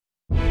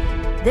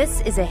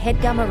This is a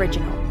HeadGum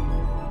original.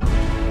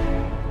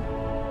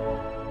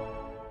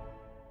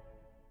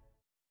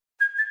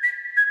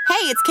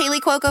 Hey, it's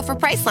Kaylee Cuoco for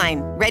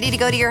Priceline. Ready to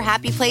go to your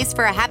happy place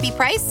for a happy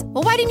price?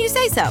 Well, why didn't you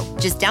say so?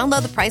 Just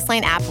download the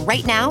Priceline app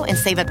right now and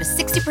save up to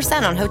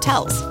 60% on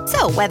hotels.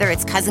 So whether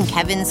it's Cousin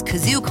Kevin's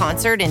Kazoo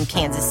Concert in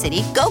Kansas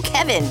City, go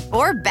Kevin,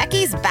 or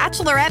Becky's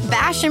Bachelorette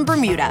Bash in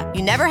Bermuda,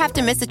 you never have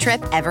to miss a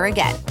trip ever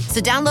again.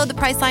 So download the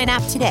Priceline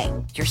app today.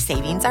 Your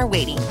savings are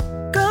waiting.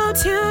 Go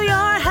to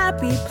your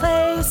happy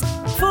place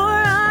for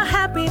a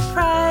happy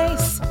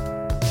price.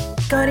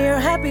 Go to your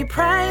happy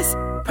price,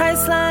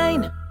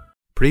 Priceline.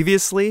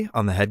 Previously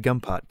on the HeadGum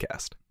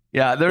podcast.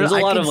 Yeah, there's a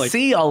lot of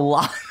see a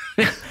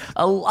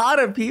lot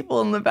of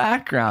people in the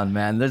background,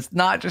 man. There's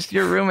not just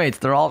your roommates;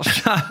 they're all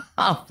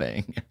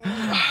shopping.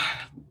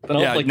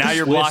 Yeah, now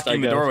you're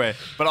blocking the doorway.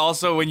 But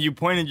also, when you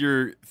pointed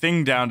your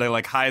thing down to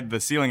like hide the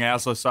ceiling, I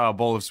also saw a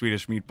bowl of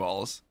Swedish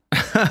meatballs.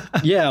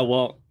 Yeah,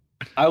 well,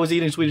 I was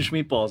eating Swedish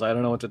meatballs. I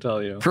don't know what to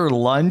tell you. For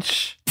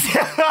lunch?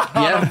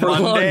 Yeah, for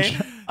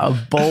lunch. A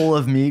bowl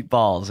of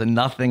meatballs and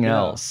nothing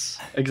else.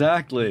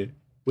 Exactly.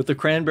 With the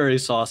cranberry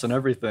sauce and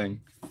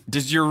everything.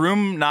 Does your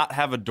room not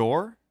have a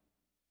door?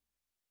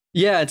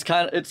 Yeah,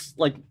 it's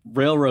like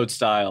railroad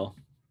style.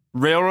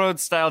 Railroad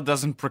style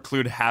doesn't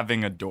preclude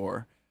having a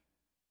door.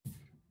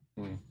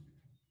 Then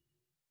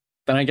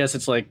I guess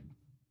it's like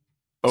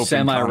Open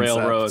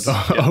semi-railroad.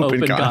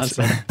 Open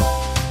concept.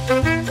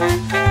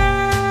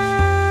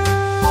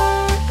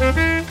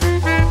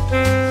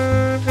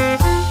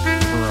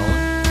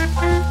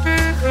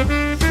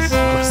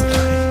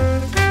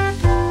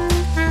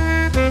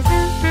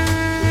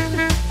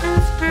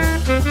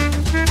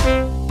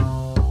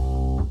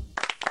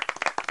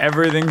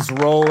 Everything's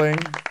rolling.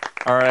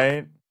 All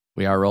right.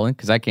 We are rolling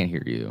because I can't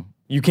hear you.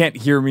 You can't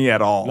hear me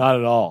at all. Not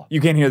at all.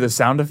 You can't hear the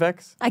sound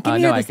effects? I can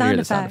hear No, the I can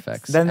hear sound the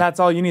effects. sound Then that's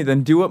all you need.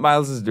 Then do what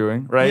Miles is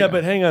doing, right? Yeah,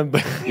 but hang on.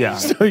 Yeah.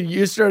 So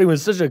you're starting with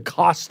such a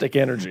caustic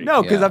energy.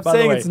 No, because Yeah. I'm By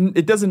the saying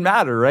it doesn't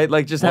matter, right?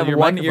 Like just Well, have your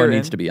one microphone ear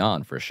needs in. to be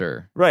on for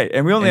sure. Right,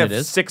 and we only And have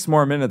it is? 6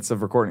 more minutes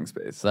of recording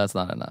space. So that's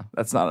not enough.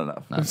 That's not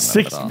enough. Not enough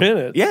 6 at all.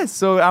 minutes. Yes,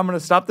 so I'm going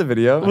to stop the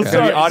video. It's going to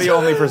sorry. be audio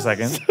only for a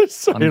second.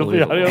 Sorry, it'll be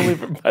Unbelievable. audio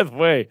only by the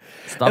way.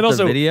 Stop and the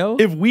also, video?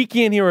 if we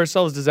can't hear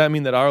ourselves, does that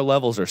mean that our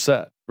levels are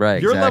set? Right.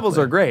 Your exactly. levels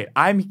are great.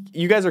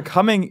 You guys are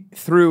coming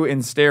through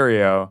in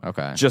stereo.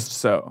 Okay. Just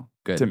so.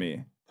 Good. To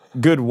me.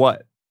 Good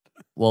what?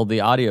 Well, the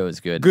audio is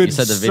good. Good, You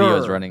said the video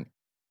is sir. running.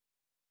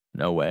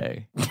 No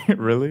way.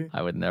 Really?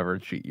 I would never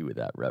treat you with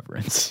that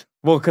reverence.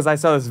 Well, because I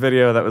saw this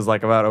video that was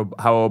like about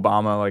how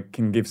Obama like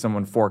can give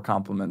someone 4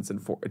 compliments in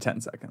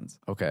 10 seconds.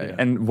 Okay.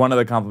 And one of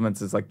the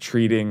compliments is like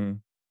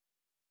treating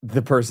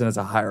the person as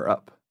a higher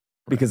up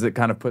because it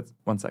kind of puts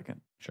 1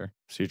 second. Sure.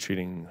 So you're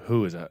treating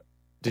who is that?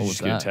 Did What you was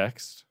just get a that?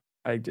 text?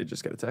 I did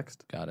just get a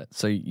text. Got it.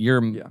 So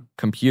your Yeah.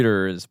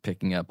 computer is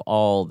picking up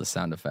all the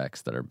sound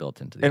effects that are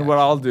built into the And what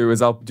actual- I'll do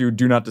is I'll do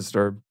not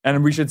disturb.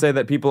 And we should say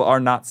that people are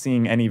not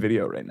seeing any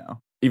video right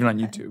now, even on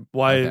YouTube.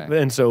 Why?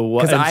 Okay. And so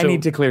what? Because and I so-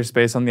 need to clear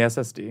space on the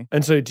SSD,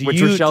 And so do which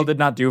you? Rochelle did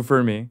not do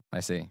for me. I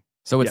see.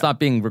 So it's Yeah. not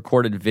being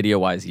recorded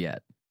video-wise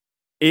yet.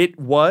 It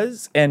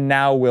was and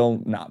now will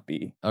not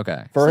be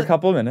Okay. for a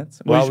couple of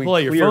minutes. Well, you while should we pull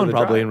out your clear phone the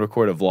probably drive. and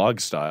record a vlog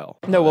style.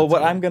 No, well,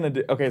 what I'm going to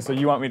do. Okay, so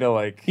you want me to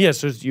like. Yeah,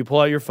 so you pull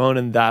out your phone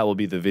and that will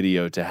be the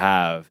video to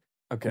have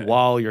Okay.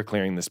 while you're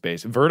clearing the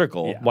space.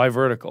 Vertical. Yeah. Why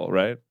vertical,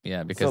 right?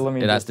 Yeah, because let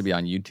me it has just- to be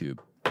on YouTube.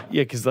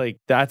 Yeah, because like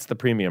that's the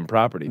premium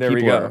property. There we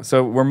People go. are-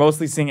 So we're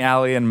mostly seeing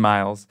Allie and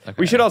Miles. Okay.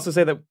 We should also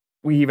say that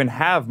we even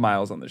have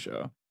Miles on the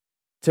show.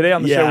 Today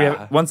on the show, we Yeah.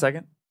 have 1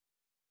 second.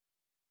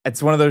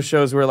 It's one of those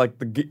shows where like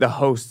the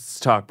hosts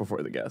talk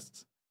before the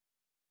guests.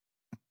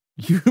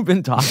 You've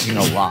been talking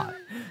a lot.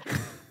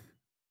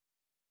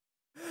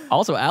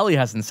 Also, Allie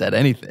hasn't said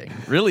anything.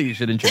 Really, you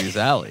should introduce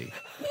Allie.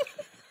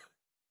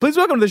 Please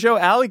welcome to the show,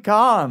 Allie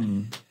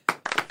Khan.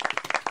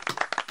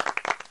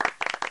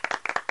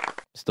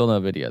 Still no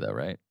video though,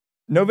 right?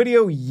 No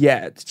video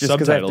yet, just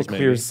because I have to Subtitles,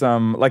 clear maybe.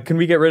 some. Like, can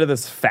we get rid of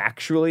this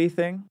factually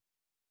thing?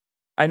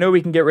 I know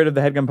we can get rid of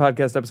the HeadGum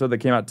podcast episode that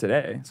came out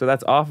today, so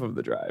that's off of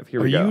the drive.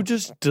 Here Are we go. you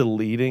just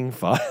deleting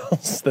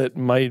files that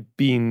might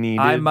be needed?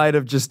 I might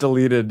have just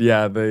deleted,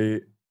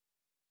 the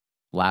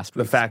Last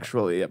week's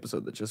factually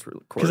episode that just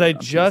recorded. Because I on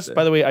just, Tuesday.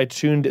 by the way, I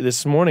tuned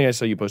this morning. I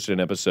saw you posted an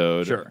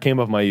episode. Sure.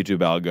 Came off my YouTube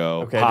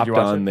algo. Okay, did popped you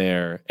watch on it?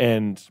 there,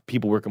 and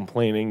people were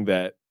complaining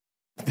that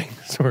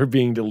things were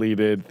being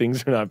deleted,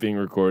 things are not being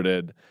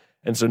recorded,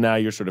 and so now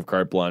you're sort of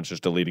carte blanche,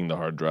 just deleting the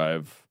hard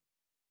drive.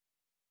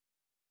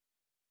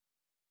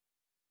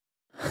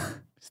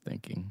 He's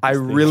thinking. I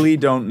really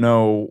don't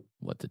know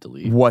What to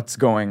delete. what's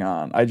going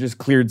on. I just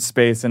cleared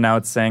space, and now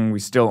it's saying we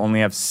still only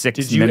have 6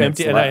 Did you minutes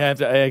empty? And I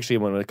left. I actually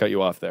want to cut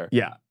you off there.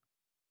 Yeah.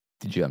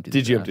 Did you empty?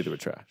 Did you empty the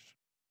trash?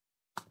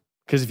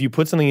 Because if you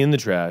put something in the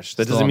trash,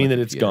 that Still doesn't on mean the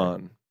that it's computer.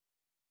 gone.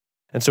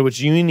 And so what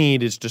you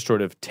need is to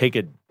sort of take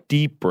a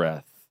deep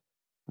breath,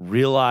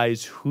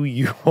 realize who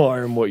you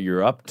are and what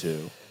you're up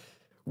to.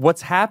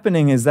 What's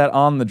happening is that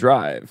on the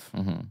drive,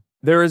 Mm-hmm.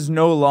 There is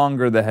no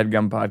longer the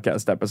Headgum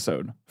Podcast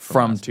episode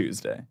from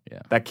Tuesday. Yeah.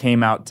 That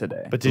came out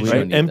today. But did you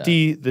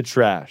empty the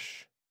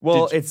trash?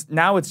 Well, it's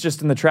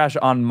just in the trash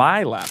on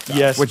my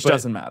laptop, which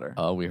doesn't matter.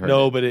 Oh, we heard it.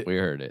 No, but we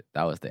heard it.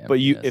 That was the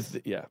emptiness.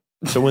 But you,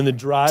 so when the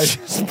drive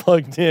is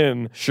plugged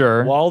in,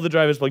 sure. While the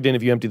drive is plugged in,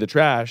 if you empty the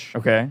trash,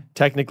 okay,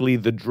 technically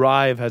the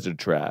drive has a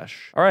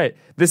trash. All right.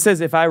 This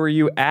says if I were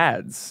you,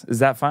 ads. Is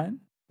that fine?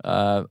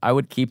 I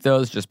would keep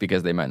those just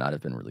because they might not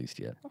have been released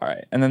yet. All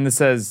right. And then this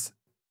says,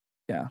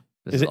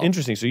 Is it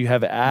interesting? So you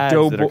have ads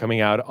that are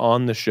coming out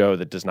on the show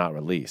that does not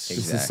release.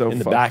 Exactly. This is so in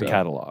the fucked back up.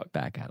 catalog.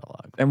 Back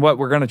catalog. And what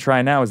we're going to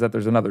try now is that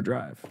there's another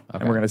drive. Okay.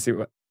 And we're going to see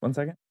what. 1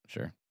 second.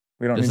 Sure.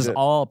 We don't This need is to.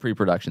 all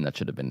pre-production that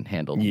should have been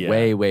handled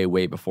way, way,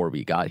 way before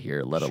we got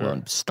here, let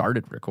alone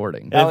started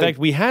recording. And in fact,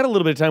 we had a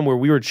little bit of time where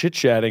we were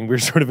chit-chatting. We were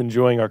sort of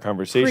enjoying our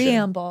conversation.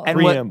 Preamble.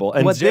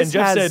 And Jeff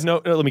said,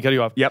 no, let me cut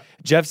you off. Yep.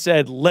 Jeff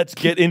said, let's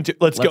go,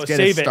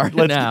 save it.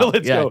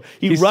 Let's go.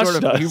 He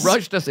rushed us. He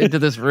rushed us into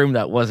this room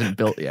that wasn't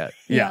built yet.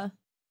 Yeah.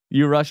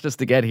 You rushed us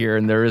to get here,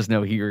 and there is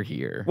no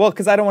here. Well,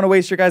 because I don't want to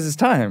waste your guys'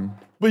 time.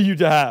 But you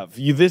have.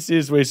 This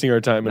is wasting our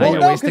time. Well,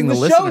 you're wasting the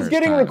show is listeners'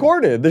 getting time.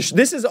 recorded.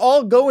 This is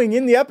all going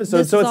in the episode,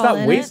 This so is it's all not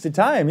in wasted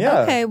time. Yeah.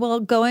 Okay, well,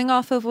 going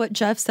off of what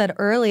Jeff said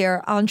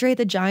earlier, Andre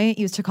the Giant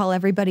used to call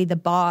everybody the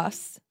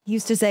boss. He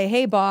used to say,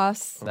 "Hey,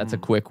 boss." That's a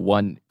quick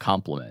one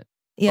compliment.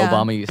 Yeah.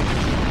 Obama used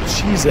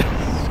to Jesus.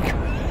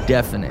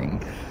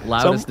 deafening.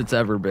 Loudest it's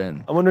ever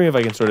been. I'm wondering if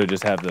I can sort of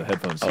just have the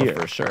headphones here.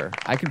 For sure.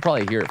 I could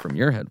probably hear it from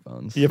your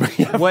headphones. Yeah,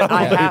 What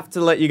I have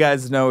to let you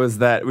guys know is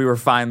that we were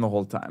fine the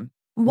whole time.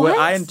 What? What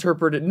I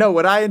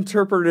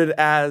interpreted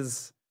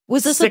as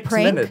Was this a 6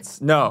 prank? minutes.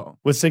 No.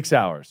 With 6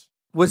 hours.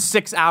 Was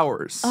 6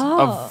 hours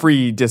Oh. of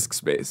free disk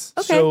space.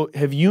 Okay. So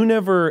have you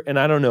never, and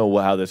I don't know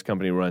how this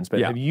company runs,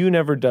 but Yeah. have you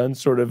never done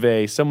sort of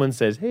someone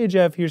says, hey,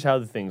 Jeff, here's how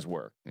the things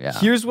work. Yeah.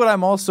 Here's what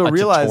I'm also A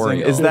realizing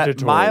tutorial. is that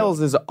Tutorial.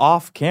 Miles is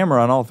off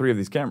camera on all 3 of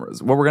these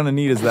cameras. What we're going to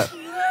need is that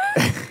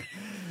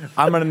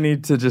I'm going to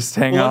need to just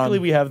hang on. Luckily,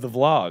 we have the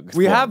vlogs.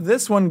 We have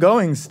this one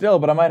going still,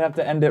 but I might have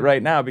to end it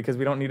right now because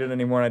we don't need it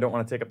anymore and I don't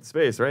want to take up the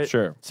space, right?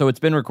 Sure. So it's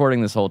been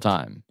recording this whole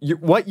time.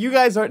 What you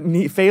guys are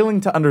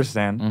failing to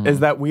understand is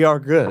that we are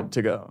good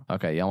to go.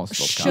 Okay, you almost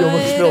Should-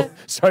 spilled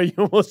You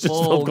almost just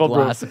full spilled cold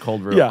brew. glass of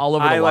cold brew Yeah. all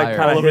over the I wire.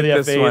 kind All of over hit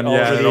the this F8, one. all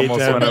Yeah, over it the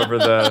almost A10. went over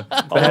the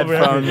All over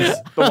headphones,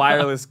 everything. the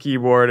wireless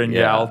keyboard, and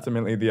Yeah.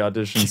 ultimately the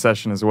audition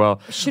session as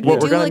well. Should what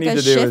we we're do gonna like need a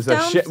to do is a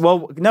shift shift.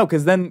 Well, no,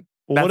 because then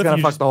Well, that's what if gonna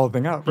you fuck just- the whole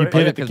thing up. you Right?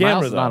 put it Yeah, at the because camera,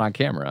 Miles is not though. on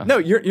camera. No,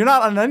 you're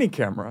not on any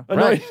camera.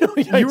 Right.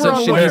 You were So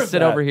on should where- we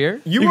sit over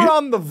here? You were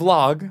on the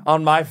vlog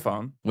on my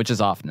phone, Which is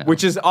off now.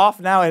 which is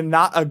off now and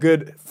not a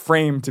good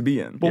frame to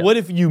be in. But what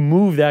if you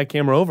move that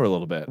camera over a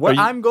little bit? What Are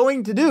you- I'm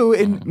going to do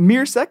in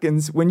mere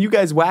seconds when you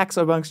guys wax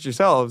amongst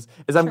yourselves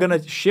is I'm going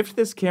to shift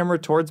this camera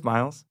towards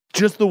Miles.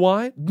 just the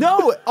wide?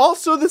 No,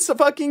 also this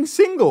fucking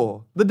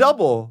single, the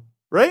double,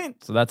 right?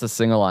 So that's a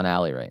single on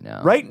Allie right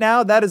now. Right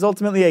now, that is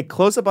ultimately a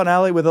close-up on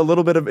Allie with a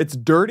little bit of, it's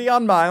dirty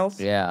on Miles.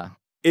 Yeah.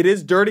 It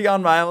is dirty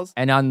on Miles.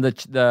 And on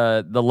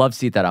the love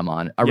seat that I'm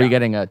on, are Yeah. we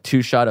getting a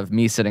 2-shot of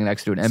me sitting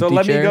next to an empty So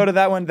let chair? me go to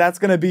that one. That's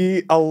going to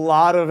be a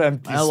lot of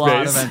empty space. a lot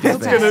of empty It's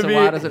space. gonna So be,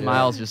 why doesn't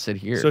Miles just sit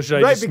here? So should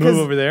I Right, just because-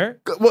 move over there?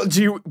 well,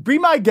 do you be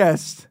my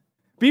guest?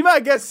 Be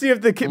my guest, see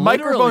if the Literally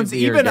microphone's be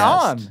your even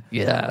guest. on.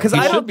 Yeah. 'Cause He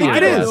I should don't be think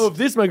your it I don't is. know if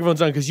this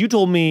microphone's on because you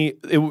told me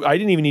I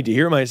didn't even need to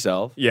hear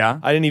myself. Yeah.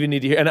 I didn't even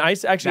need to hear. And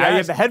actually, Now you I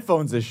have the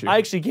headphones issue. I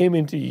actually came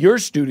into your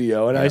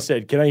studio and I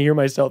said, "Can I hear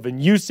myself?"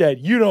 And you said,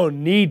 "You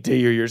don't need to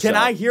hear yourself."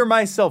 Can I hear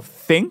myself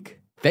think?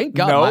 Thank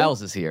God No.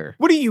 Miles is here.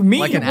 What do you mean?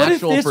 Like an What if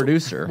actual this-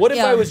 producer. What if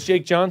Yeah. I was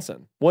Jake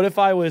Johnson? What if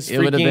I was It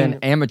would have been freaking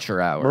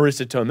amateur hour.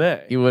 Marissa Tomei?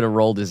 He would have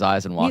rolled his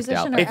eyes and walked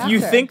Musician out. or If you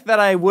actor. think that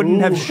I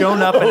wouldn't have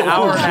shown up an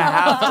hour and a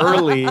half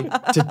early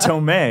to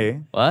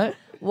Tomei, What?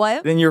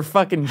 What? then you're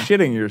fucking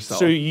shitting yourself.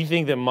 So you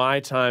think that my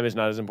time is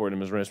not as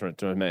important as Marissa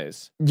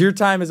Tomei's? Your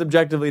time is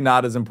objectively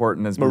not as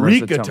important as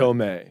Marissa Marika Tomei.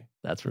 Tomei.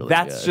 That's really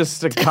That's good.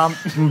 just a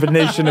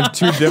combination of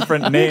two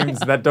different names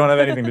that don't have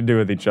anything to do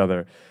with each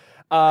other.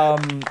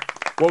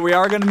 What we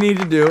are going to need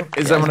to do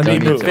is Yeah, I'm going to don't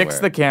need to need to fix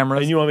wear. the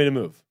cameras. And you want me to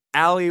move?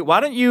 Allie,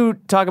 why don't you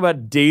talk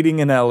about dating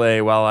in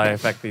LA while I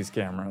affect these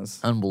cameras?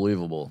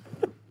 unbelievable.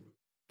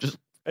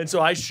 And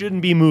so I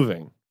shouldn't be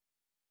moving.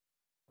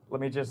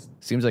 Let me just...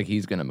 Seems like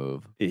he's gonna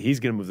move. He's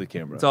gonna move the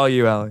camera. It's all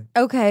you, Allie.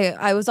 Okay,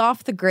 I was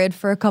off the grid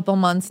for a couple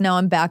months. Now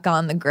I'm back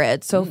on the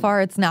grid. So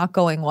far, it's not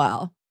going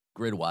well.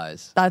 Grid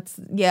wise. That's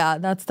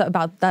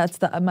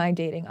my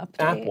dating update.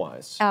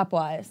 App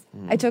wise.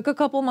 I took a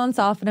couple months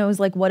off and I was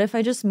like, what if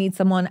I just meet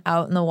someone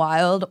out in the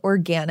wild,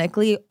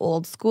 organically,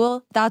 old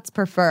school? That's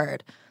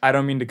preferred. I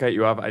don't mean to cut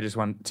you off. I just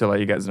want to let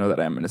you guys know that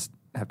I'm going to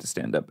have to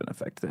stand up and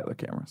affect the other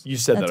cameras. You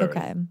said That's that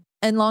already. okay.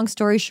 And long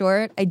story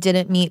short, I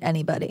didn't meet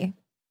anybody.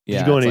 Did Yeah,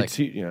 you go on it's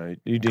any?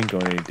 You didn't go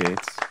on any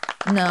dates.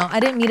 No, I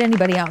didn't meet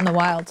anybody out in the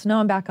wild. So now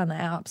I'm back on the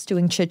apps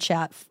doing chit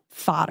chat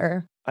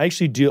fodder. I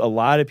actually do. A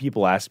lot of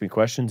people ask me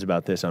questions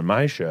about this on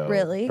my show.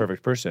 Really?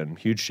 Perfect Person.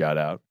 Huge shout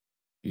out.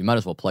 You might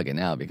as well plug it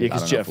now because I don't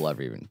know Jeff, if we'll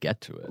ever even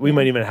get to it. We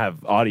might even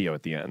have audio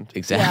at the end.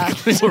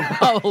 Exactly.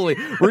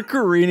 We're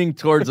careening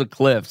towards a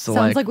cliff. So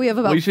Sounds like we have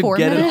about 4 minutes. We should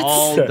get it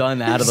all done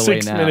out of the way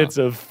now. 6 minutes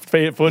of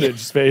footage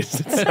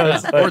space. It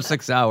sounds like. Or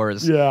 6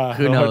 hours. Yeah.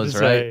 Who knows,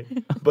 right?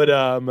 But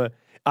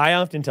I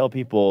often tell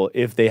people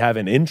if they have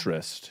an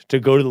interest to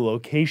go to the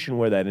location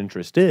where that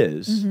interest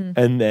is,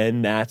 and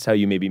then that's how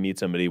you maybe meet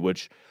somebody,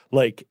 which,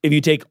 like, if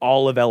you take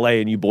all of LA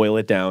and you boil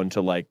it down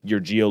to, like, your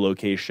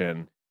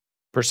geolocation,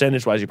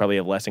 percentage-wise, you probably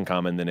have less in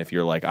common than if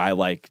you're like, I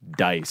like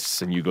dice,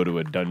 and you go to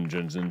a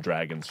Dungeons and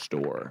Dragons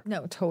store.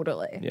 No,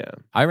 totally. Yeah.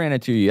 I ran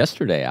into you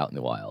yesterday out in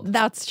the wild.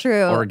 That's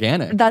true.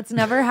 Organic. That's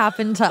never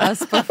happened to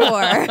us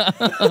before.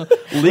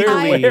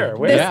 Legally.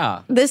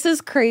 Where? This is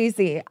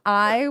crazy.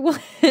 It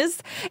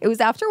was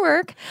after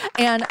work,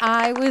 and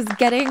I was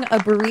getting a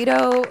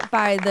burrito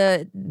by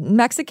the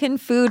Mexican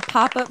food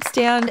pop-up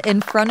stand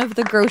in front of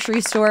the grocery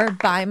store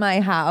by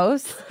my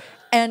house.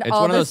 And it's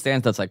one of those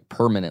stands that's like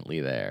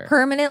permanently there.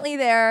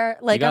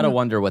 Like, you gotta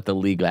wonder what the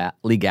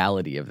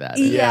legality of that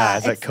is. Yeah,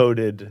 is that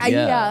coded?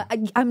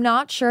 I'm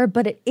not sure,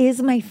 but it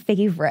is my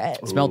favorite.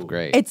 It smelled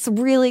great. It's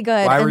really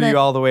good. Why were you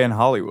all the way in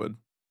Hollywood?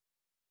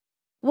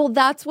 Well,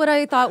 that's what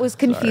I thought was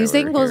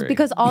confusing,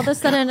 because all of a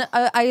sudden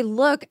I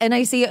look and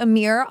I see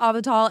Amir,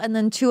 Avatal, and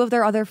then 2 of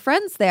their other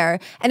friends there.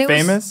 And it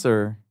famous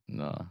or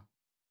no?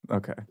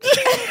 Okay.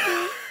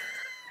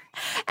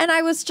 And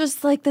I was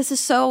just like, this is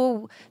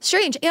so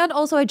strange. And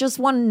also, I just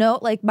want to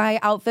note, like, my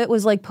outfit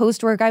was like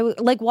post-work. I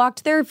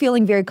walked there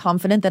feeling very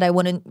confident that I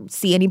wouldn't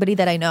see anybody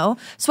that I know.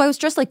 So I was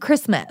dressed like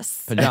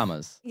Christmas.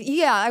 Pajamas.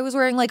 Yeah, I was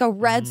wearing like a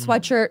red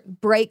sweatshirt,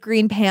 bright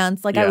green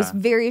pants. Like I was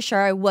very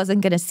sure I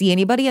wasn't going to see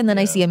anybody. And then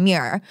I see a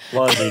mirror.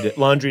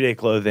 Laundry day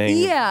clothing.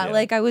 Yeah,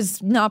 like I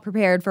was not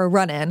prepared for a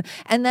run-in.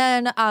 And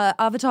then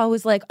Avatar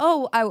was like,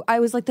 oh, I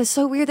was like, this is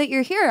so weird that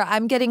you're here.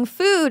 I'm getting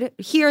food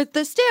here at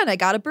the stand. I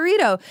got a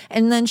burrito.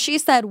 And then she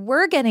said,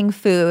 we're getting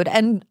food.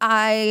 And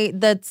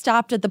that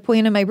stopped at the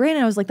point in my brain.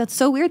 And I was like, that's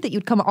so weird that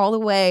you'd come all the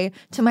way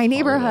to my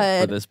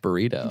neighborhood. For this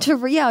burrito.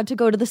 To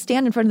go to the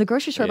stand in front of the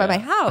grocery store by my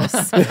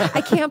house.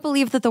 I can't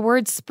believe that the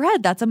word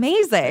spread. That's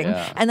amazing.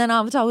 Yeah. And then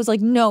Avatar was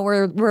like, no,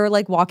 we're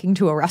like walking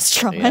to a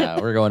restaurant. Yeah,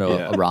 we're going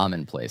to a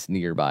ramen place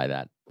nearby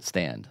that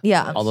stand.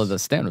 Yeah. Although the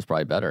stand was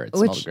probably better. It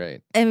smelled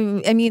great.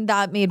 And I mean,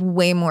 that made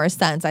way more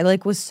sense. I I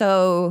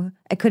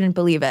couldn't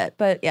believe it.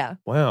 But yeah.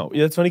 Wow.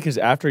 Yeah, that's funny because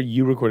after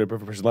you recorded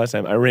Perfect Person last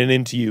time, I ran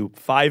into you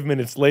 5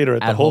 minutes later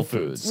at the Whole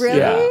Foods. Really?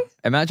 Yeah.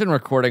 Imagine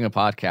recording a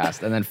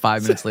podcast and then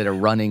 5 minutes later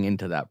running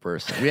into that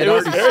person. We had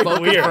already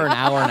spoken for an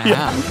hour and a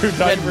half. We were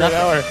talking for an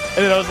hour. And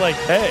then I was like,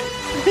 hey.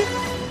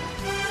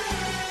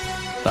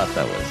 Thought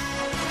that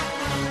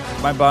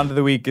was. My bond of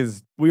the week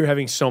is we were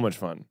having so much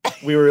fun.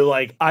 We were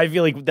like, I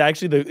feel like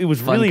it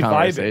was fun really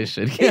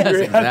conversation. vibing. Yes, we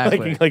were exactly.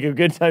 having like a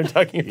good time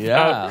talking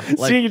about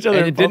seeing each other.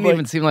 And it didn't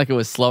even seem like it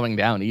was slowing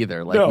down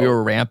either. Like we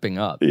were ramping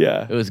up.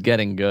 Yeah. It was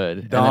getting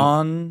good.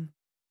 Dawn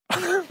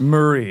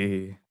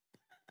Marie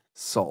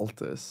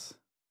Saltis.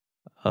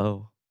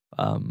 Oh.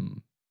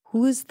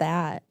 Who is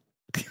that?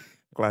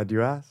 Glad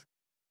you asked.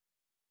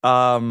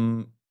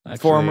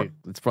 Actually,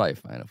 it's probably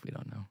fine if we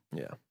don't know.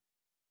 Yeah.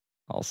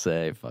 I'll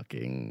say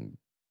fucking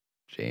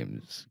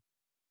James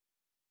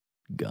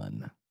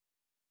Gunn.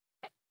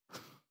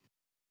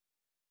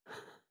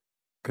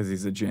 Because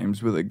he's a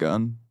James with a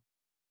gun?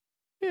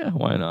 Yeah,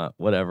 why not?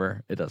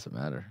 Whatever. It doesn't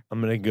matter. I'm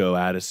going to go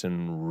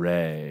Addison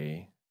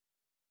Rae.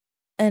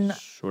 And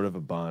sort of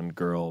a Bond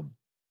girl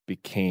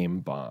became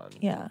Bond.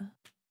 Yeah.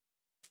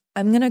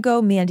 I'm going to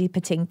go Mandy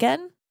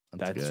Patinkin.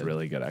 That's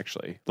really good,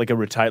 actually. Like a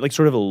retired, like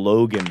sort of a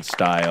Logan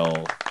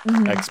style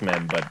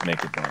X-Men, but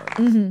make it Bond.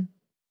 Mm-hmm.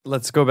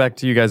 Let's go back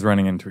to you guys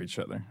running into each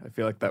other. I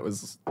feel like that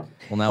was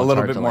now a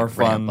little bit more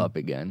fun. Ramp up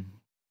again.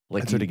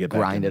 Like you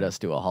grinded us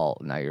to a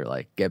halt. Now you're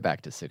like, get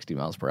back to 60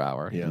 miles per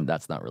hour. Yeah. And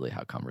that's not really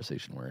how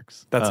conversation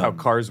works. That's how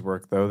cars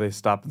work, though. They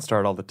stop and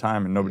start all the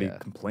time, and nobody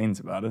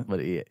complains about it. But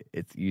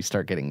you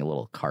start getting a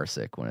little car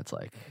sick when it's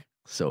like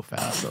so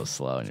fast, so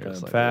slow, and you're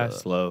just like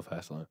fast, slow.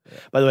 Yeah.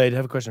 By the way, I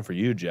have a question for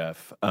you,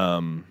 Jeff.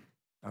 Oh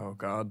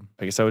God.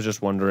 I guess I was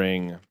just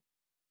wondering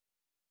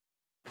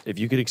if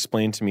you could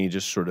explain to me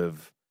just sort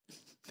of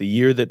the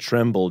year that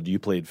trembled. You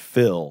played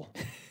Phil.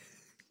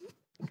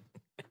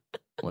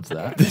 What's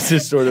that? This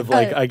is sort of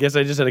like, I guess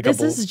I just had a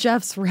couple. This is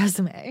Jeff's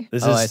resume.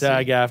 This is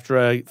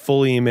SAG-AFTRA,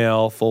 full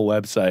email, full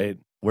website.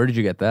 Where did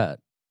you get that?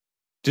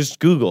 Just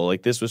Google.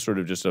 Like, this was sort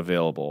of just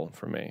available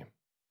for me.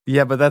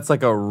 Yeah, but that's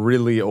like a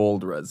really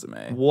old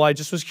resume. Well, I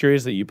just was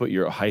curious that you put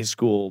your high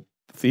school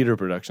theater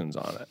productions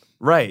on it.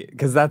 Right,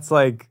 because that's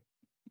I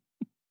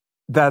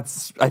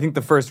think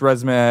the first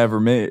resume I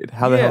ever made.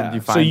 How the hell did you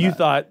find that? So you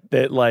thought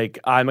that, like,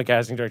 I'm a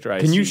casting director.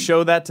 Can you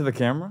show that to the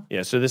camera?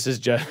 Yeah, so this is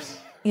Jeff.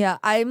 Yeah,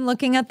 I'm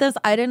looking at this.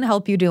 I didn't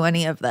help you do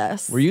any of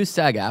this. Were you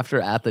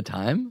SAG-AFTRA at the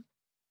time?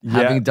 Yeah.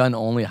 Having done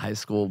only high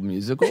school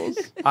musicals?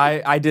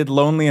 I did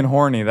Lonely and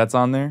Horny. That's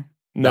on there?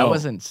 No. That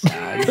wasn't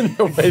SAG.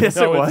 Yes,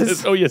 it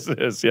was. Oh, yes,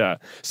 it is. Yeah.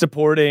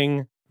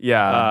 Supporting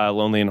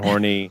Lonely and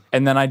Horny.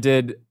 And then I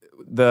did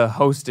the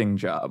hosting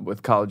job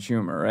with College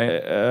Humor,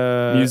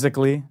 right?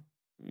 Musically.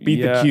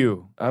 Beat the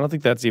Q. I don't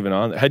think that's even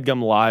on.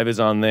 Headgum Live is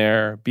on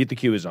there. Beat the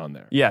Q is on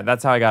there. Yeah,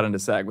 that's how I got into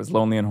SAG, was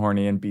Lonely and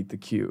Horny and Beat the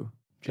Q.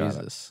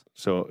 Jesus.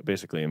 So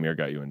basically, Amir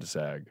got you into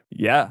SAG.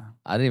 Yeah.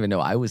 I didn't even know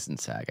I was in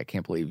SAG. I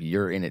can't believe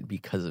you're in it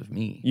because of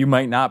me. You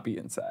might not be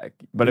in SAG,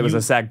 but it was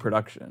a SAG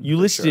production. You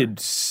listed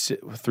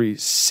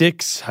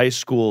 6 high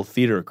school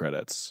theater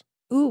credits.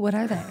 Ooh, what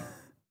are they?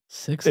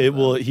 6.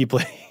 He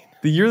played.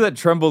 The Year That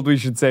Trembled, we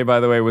should say, by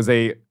the way, was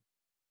a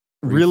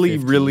really,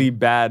 350. really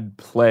bad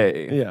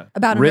play. Yeah.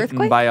 About an written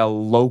earthquake? by a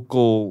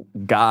local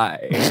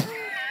guy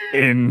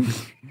in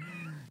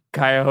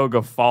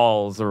Cuyahoga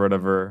Falls or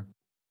whatever,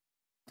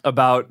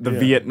 about the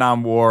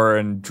Vietnam War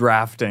and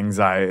draft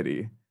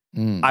anxiety.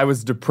 I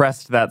was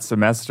depressed that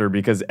semester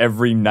because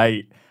every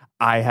night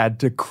I had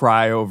to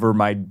cry over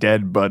my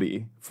dead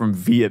buddy from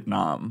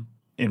Vietnam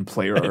in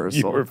play rehearsal.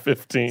 You were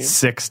 15.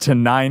 6 to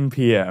 9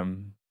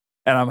 p.m.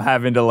 And I'm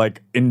having to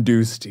like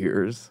induce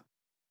tears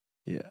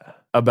Yeah.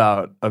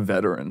 about a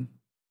veteran.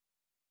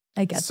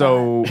 I get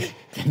So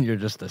You're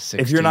just a 16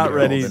 if you're not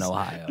ready in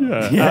Ohio.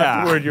 Yeah.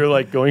 Afterward, you're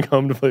like going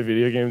home to play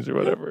video games or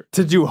whatever.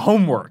 to do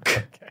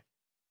homework.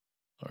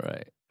 All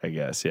right. I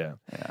guess, yeah.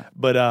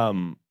 But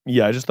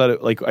yeah, I just thought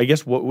it like I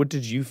guess what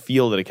did you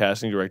feel that a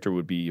casting director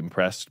would be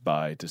impressed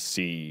by to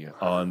see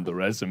on the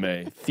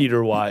resume,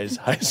 theater-wise,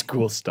 high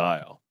school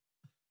style?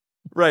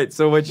 Right.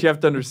 So what you have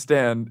to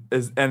understand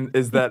is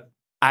that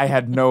I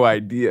had no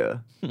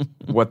idea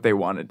what they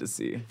wanted to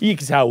see.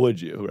 Because how would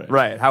you?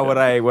 Right. How would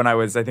I when I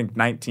was I think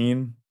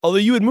 19? Although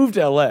you had moved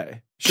to LA.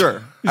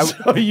 Sure.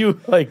 So you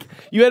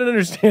had an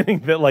understanding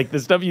that like the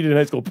stuff you did in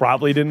high school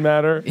probably didn't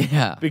matter.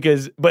 Yeah.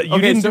 But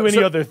you didn't do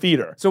any other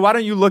theater. So why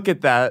don't you look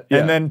at that Yeah.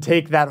 and then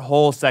take that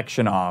whole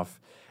section off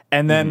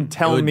and then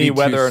tell would me be too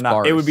whether or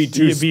not it would be sparse.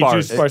 too It'd be too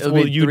sparse. sparse. It would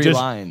Well, be you 3 just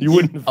lines. you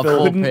wouldn't a fill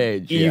full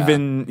page.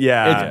 Even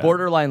It's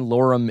borderline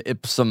lorem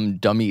ipsum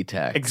dummy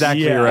text.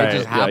 Exactly Yeah, right. It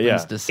just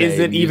happens to say Is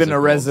it even a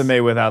musicals. resume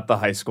without the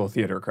high school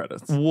theater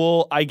credits?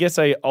 Well, I guess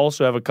I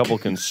also have a couple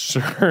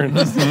concerns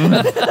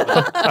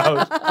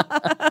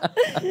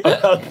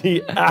about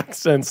the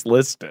accents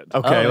listed.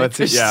 Okay, Oh, let's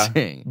see. Yeah.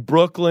 interesting.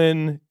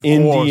 Brooklyn, course.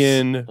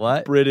 Indian,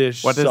 What?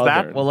 British, What is that?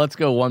 Southern. Well, let's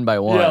go one by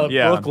one. yeah,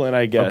 Yeah. Brooklyn,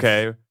 I guess.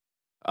 Okay.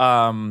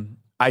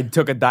 I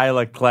took a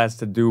dialect class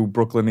to do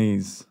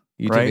Brooklynese.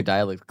 You right? took a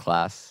dialect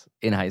class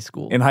in high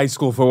school. in high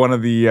school for one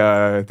of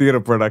the theater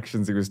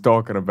productions he was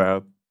talking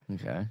about.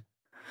 Okay.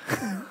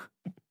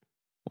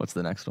 What's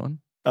the next one?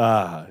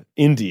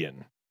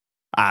 Indian.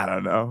 I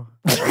don't know.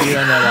 You don't know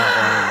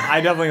that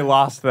I definitely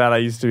lost that. I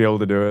used to be able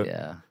to do one. it.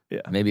 Yeah. Yeah.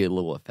 Maybe a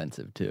little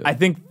offensive too. I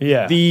think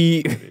Yeah.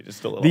 the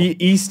Just a little. the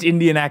East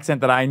Indian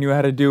accent that I knew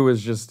how to do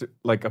was just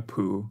like a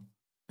poo.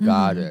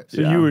 Got it.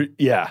 so you were,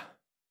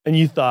 and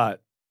you thought,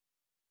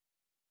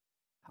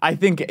 I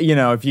think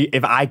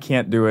if I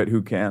can't do it,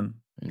 who can?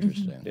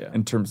 Interesting. yeah,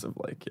 In terms of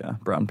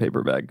brown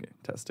paper bag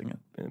testing it.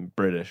 and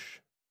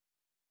British.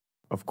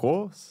 Of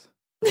course.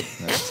 That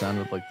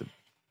sounded like the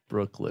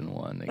Brooklyn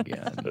one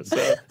again.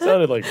 That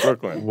sounded like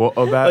Brooklyn. What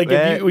about Like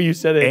that? if you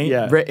said it, Ain't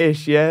yeah,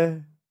 British, yeah.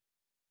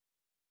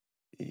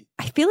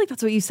 I feel like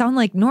that's what you sound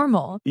like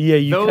normal. yeah.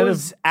 You Those kind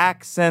of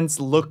accents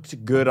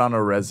looked good on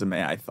a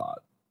resume, I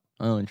thought.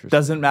 Oh, interesting.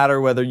 Doesn't matter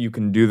whether you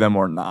can do them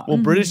or not. well,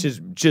 British is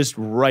just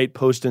right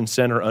post and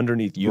center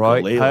underneath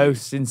right ukulele.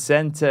 post and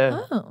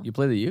center. Oh. You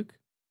play the uke?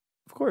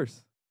 Of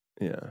course.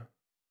 Yeah.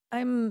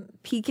 I'm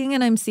peeking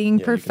and I'm seeing Yeah,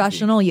 you can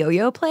professional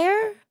yo-yo player?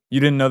 You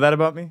didn't know that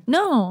about me?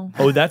 No.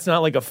 Oh, that's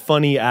not like a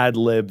funny ad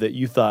lib that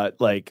you thought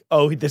like,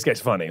 oh, this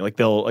guy's funny. Like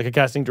a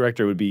casting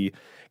director would be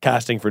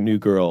casting for New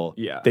Girl.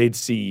 Yeah. They'd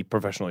see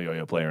professional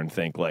yo-yo player and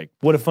think like,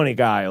 what a funny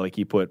guy. Like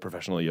he put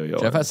professional yo-yo.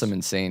 Jeff artist. has some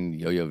insane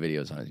yo-yo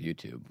videos on his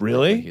YouTube.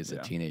 Really? When he was a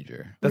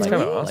teenager. That's Really?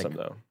 kind of awesome Like,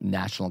 though.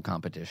 National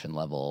competition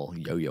level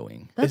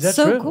yo-yoing. That's that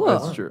so true? cool.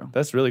 That's true.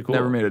 That's really cool.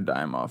 Never made a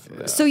dime off of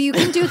that. So you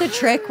can do the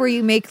trick where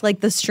you make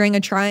like the string a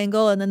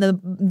triangle and then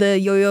the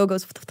yo-yo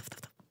goes.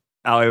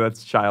 Allie,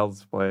 that's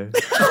child's play.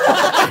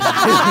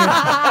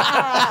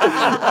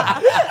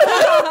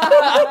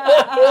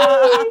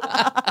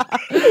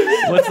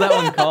 What's that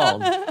one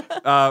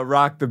called?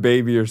 Rock the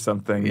Baby or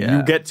something. Yeah.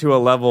 You get to a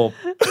level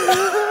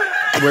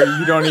where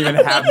you don't even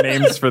have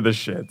names for the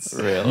shits.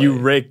 Really?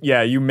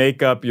 You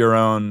make up your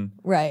own.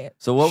 Right.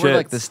 So what were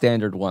like Shits. the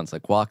standard ones?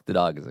 Like Walk the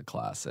Dog is a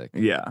classic.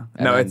 Yeah.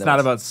 And No, then it's there not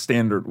was- about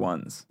standard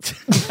ones.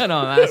 No,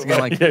 I'm asking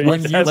like Yeah, when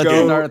you you guys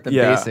go- start at the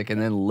yeah. basic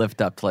and then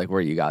lift up to like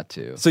where you got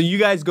to. So you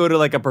guys go to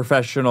like a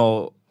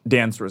professional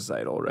dance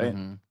recital, right?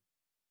 Mhm.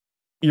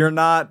 You're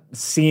not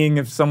seeing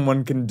if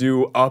someone can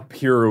do a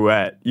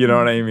pirouette. You know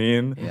what I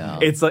mean? Yeah.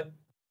 It's like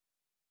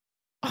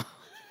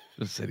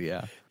Just said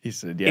yeah. He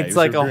said, yeah. he it's was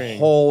like a agreeing.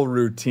 whole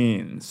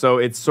routine. So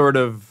it's sort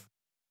of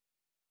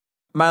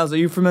Miles, are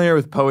you familiar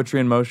with poetry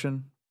in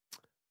motion?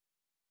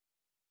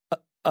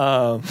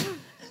 I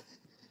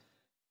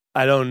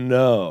don't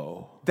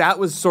know. That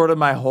was sort of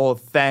my whole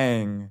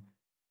thing,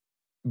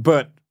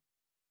 but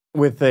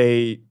with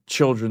a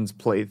children's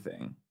play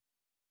thing.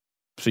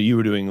 So you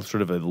were doing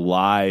sort of a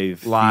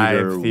live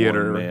Live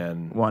theater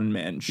one-man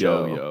one-man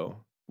show yo-yo.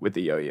 with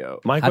the yo-yo.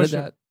 My How did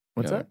question, that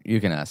What's that? You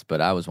can ask,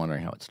 but I was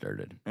wondering how it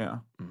started. Yeah.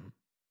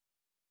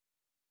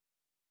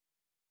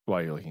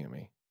 Why are you looking at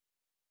me?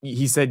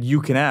 He said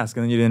you can ask,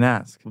 and then you didn't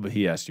ask. But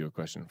he asked you a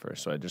question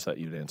first, so I just thought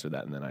you'd answer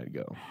that, and then I'd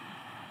go.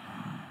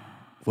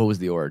 What was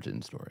the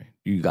origin story?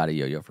 You got a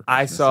yo-yo for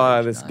Christmas. I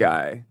saw this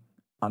guy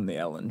on the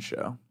Ellen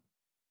show,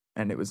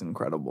 and it was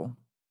incredible.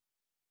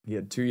 He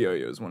had 2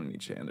 yo-yos, one in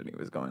each hand, and he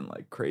was going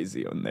like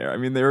crazy on there. I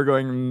mean, they were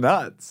going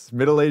nuts.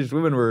 Middle-aged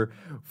women were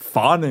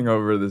fawning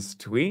over this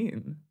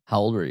tween.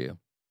 How old were you?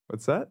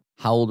 What's that?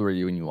 How old were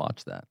you when you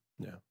watched that?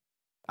 Yeah.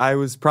 I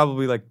was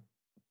probably like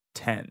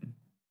 10.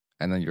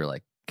 And then you're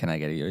like, can I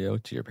get a yo-yo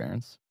to your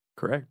parents?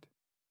 Correct.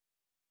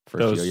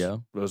 First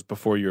yo-yo? That was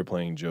before you were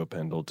playing Joe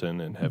Pendleton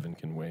and Heaven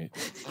Can Wait.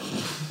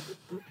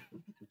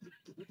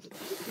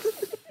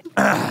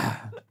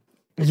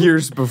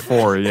 Years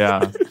before,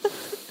 yeah.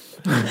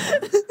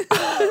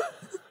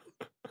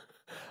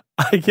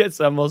 I guess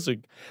I'm also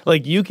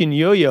like you can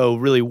yo-yo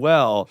really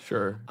well.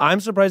 Sure. I'm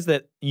surprised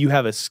that you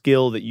have a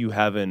skill that you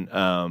haven't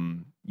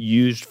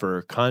used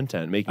for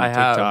content, making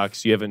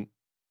TikToks. You haven't.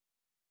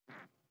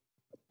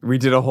 We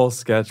did a whole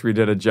sketch. We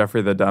did a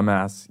Jeffrey the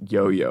Dumbass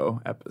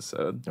yo-yo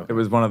episode. Okay. It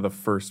was one of the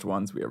first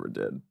ones we ever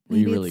did.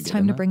 Maybe really it's good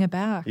time in to that? bring it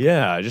back.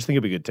 Yeah, I just think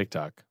it'd be a good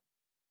TikTok.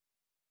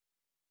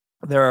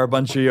 There are a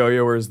bunch of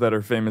yo-yoers that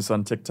are famous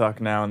on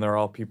TikTok now, and they're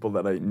all people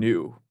that I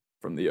knew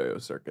from the yo-yo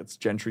circuits.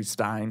 Gentry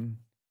Stein.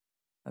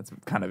 That's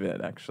kind of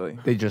it, actually.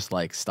 They just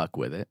like stuck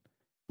with it.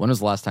 When was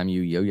the last time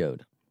you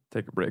yo-yoed?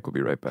 Take a break. We'll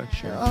be right back.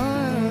 Sure.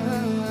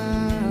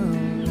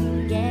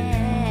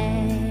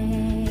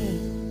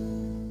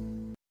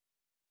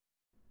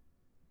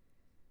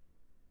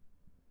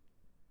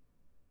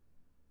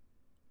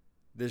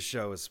 This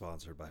show is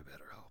sponsored by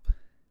BetterHelp.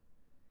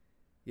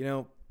 You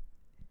know,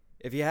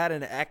 if you had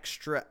an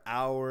extra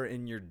hour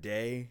in your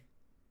day,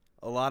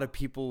 a lot of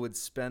people would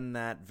spend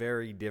that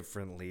very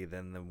differently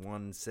than the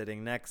one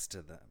sitting next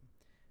to them.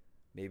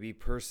 Maybe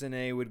person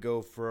A would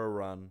go for a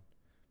run,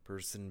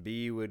 person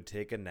B would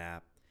take a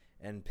nap,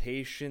 and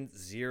patient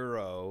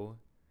 0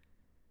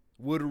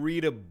 would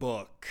read a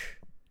book.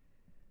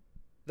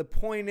 The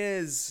point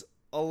is,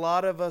 a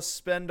lot of us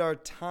spend our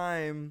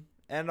time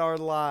and our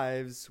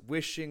lives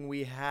wishing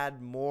we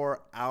had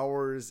more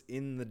hours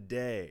in the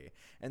day.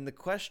 And the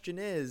question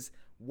is,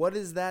 what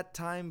is that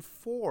time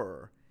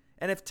for?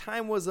 And if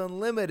time was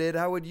unlimited,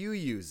 how would you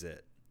use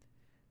it?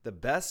 The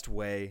best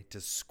way to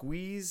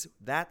squeeze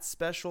that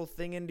special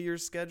thing into your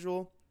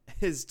schedule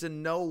is to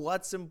know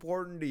what's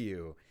important to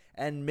you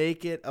and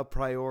make it a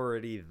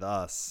priority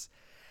thus.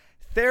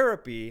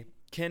 Therapy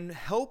can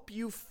help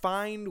you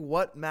find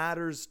what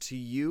matters to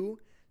you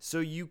so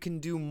you can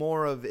do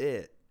more of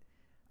it.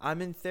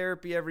 I'm in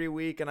therapy every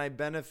week and I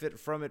benefit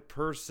from it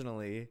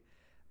personally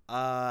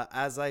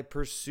as I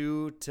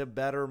pursue to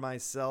better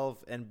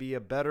myself and be a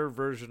better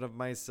version of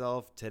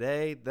myself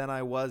today than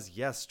I was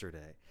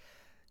yesterday.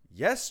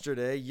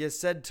 Yesterday, you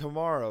said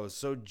tomorrow,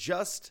 so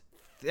just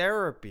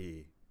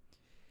therapy.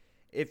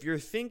 If you're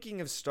thinking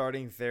of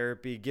starting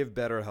therapy, give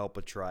BetterHelp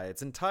a try.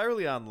 It's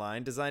entirely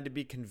online, designed to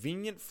be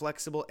convenient,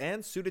 flexible,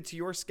 and suited to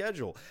your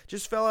schedule.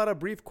 Just fill out a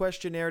brief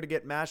questionnaire to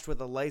get matched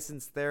with a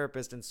licensed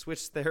therapist and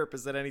switch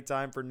therapists at any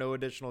time for no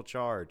additional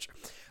charge.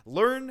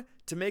 Learn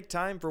to make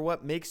time for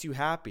what makes you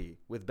happy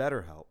with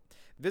BetterHelp.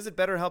 Visit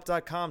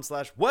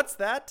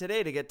BetterHelp.com/what's-that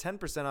today to get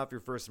 10% off your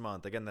first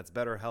month. Again, that's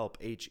BetterHelp,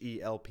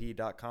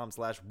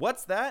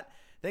 HELP.com/what's-that.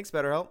 Thanks,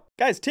 BetterHelp.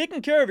 Guys,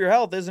 taking care of your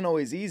health isn't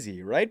always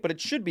easy, right? But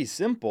it should be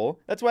simple.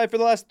 That's why for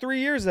the last 3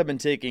 years I've been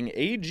taking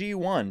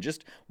AG1.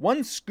 Just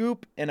 1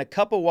 scoop in a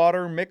cup of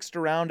water mixed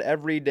around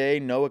every day,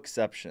 no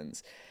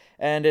exceptions.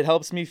 And it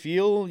helps me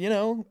feel,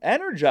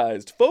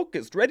 energized,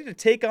 focused, ready to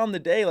take on the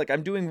day like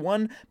I'm doing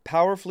one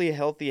powerfully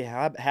healthy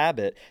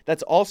habit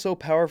that's also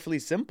powerfully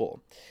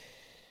simple.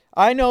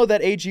 I know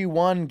that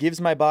AG1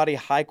 gives my body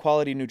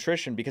high-quality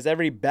nutrition because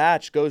every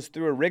batch goes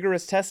through a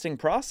rigorous testing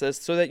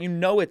process so that you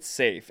know it's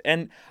safe.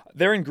 And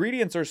their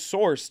ingredients are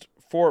sourced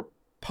for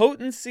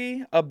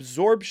potency,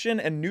 absorption,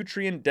 and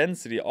nutrient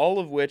density, all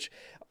of which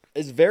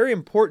is very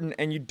important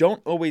and you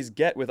don't always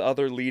get with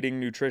other leading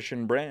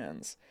nutrition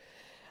brands.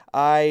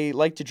 I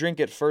like to drink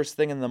it first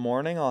thing in the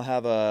morning. I'll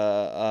have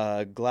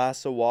a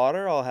glass of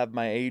water, I'll have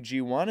my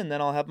AG1, and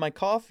then I'll have my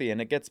coffee. And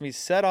it gets me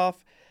set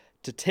off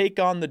to take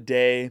on the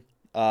day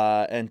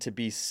and to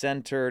be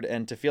centered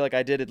and to feel like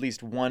I did at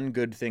least one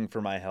good thing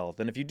for my health.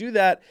 And if you do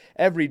that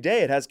every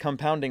day, it has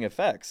compounding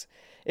effects.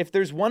 If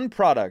there's one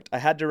product I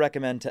had to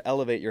recommend to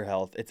elevate your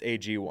health, it's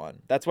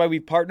AG1. That's why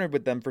we've partnered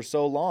with them for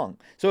so long.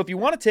 So if you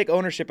want to take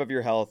ownership of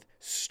your health,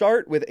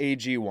 start with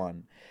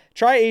AG1.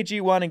 Try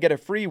AG1 and get a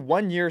free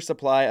 1-year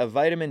supply of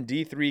vitamin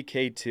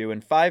D3K2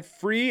 and 5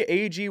 free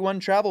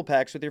AG1 travel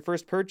packs with your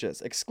first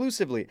purchase,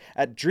 exclusively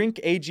at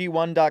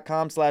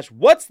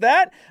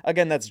drinkag1.com/what's-that.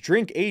 Again, that's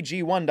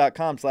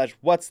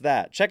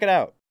drinkag1.com/what's-that. Check it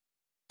out.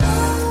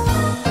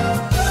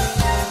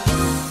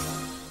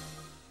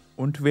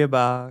 Und wir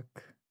back.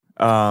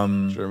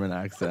 German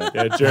accent.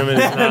 Yeah, German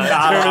is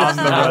not, on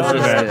the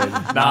resume.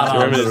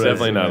 German is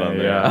definitely not on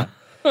there.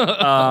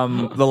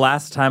 Yeah. The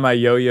last time I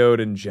yo-yoed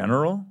in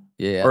general,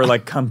 Yeah. Or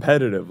like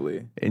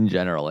competitively? In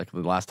general, like the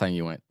last time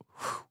you went.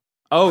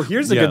 Oh,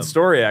 here's a good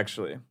story,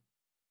 actually.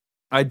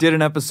 I did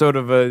an episode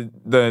of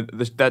that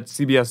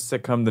CBS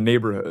sitcom, The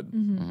Neighborhood,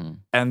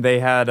 and they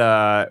had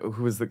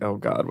what's the guy?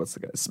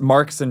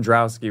 Mark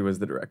Sandrowski was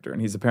the director, and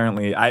he's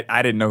apparently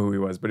I didn't know who he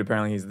was, but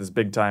apparently he's this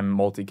big time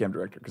multicam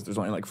director because there's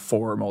only like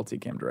 4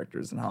 multicam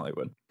directors in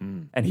Hollywood,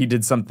 and he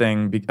did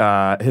something.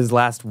 His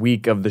last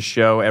week of the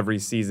show, every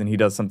season, he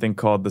does something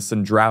called the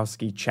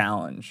Sandrowski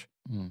Challenge,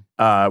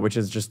 which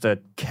is just a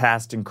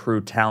cast and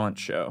crew talent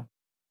show.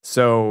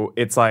 So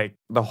it's like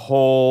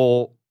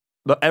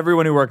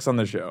everyone who works on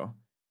the show.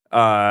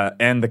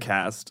 And the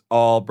cast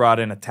all brought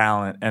in a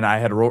talent, and I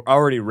had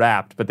already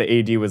rapped, but the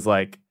AD was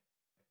like,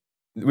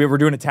 "We were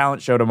doing a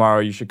talent show tomorrow.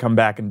 You should come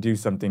back and do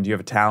something. Do you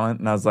have a talent?"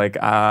 And I was like,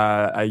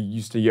 "I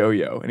used to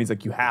yo-yo." And he's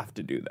like, "You have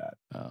to do that."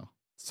 Oh,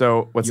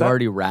 so what's you that?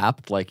 already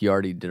rapped? Like you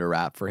already did a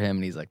rap for him,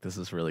 and he's like, "This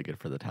is really good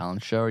for the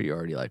talent show." Or you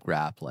already like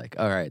rap, like,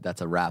 "All right, that's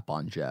a rap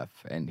on Jeff,"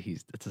 and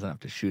it doesn't have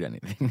to shoot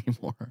anything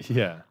anymore.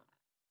 Yeah.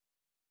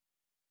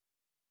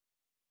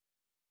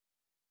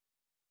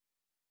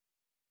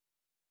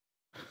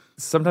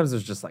 Sometimes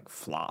there's just like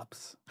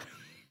flops.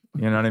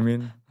 You know what I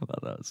mean? I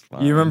thought that was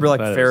fun. You remember like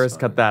That is Ferris fun.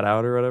 cut that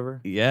out or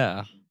whatever?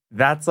 Yeah.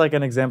 That's like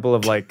an example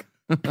of like,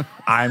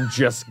 I'm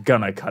just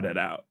gonna cut it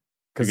out.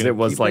 Because You're it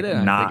gonna was keep like it in.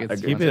 I not think a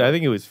it's good fine. I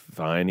think it was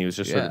fine. He was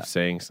just sort Yeah. of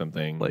saying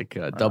something Like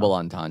double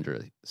entendre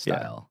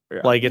style.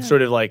 Yeah. like it's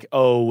sort of like,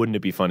 oh, wouldn't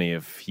it be funny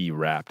if he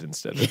rapped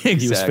instead of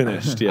he was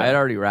finished? I had Yeah.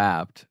 already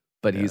rapped,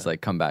 but he's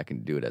like, come back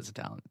and do it as a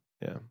talent.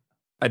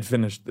 I'd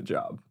finished the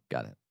job.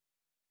 Got it.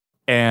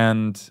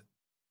 And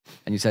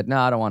And you said, no,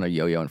 I don't want to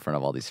yo-yo in front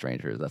of all these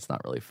strangers. That's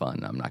not really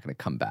fun. I'm not going to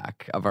come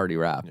back. I've already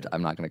rapped.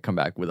 I'm not going to come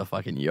back with a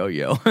fucking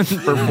yo-yo and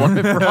perform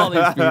it for all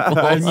these people.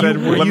 I said,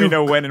 let me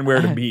know when and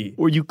where to be.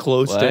 Were you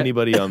close What? to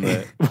anybody on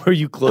the Were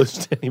you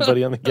close to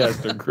anybody on the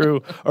cast or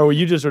crew, or were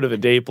you just sort of a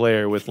day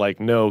player with like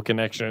no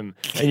connection,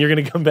 and you're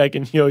gonna come back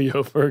and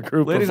yo-yo for a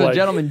group Ladies of and like,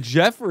 gentlemen,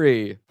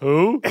 Jeffrey.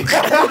 who?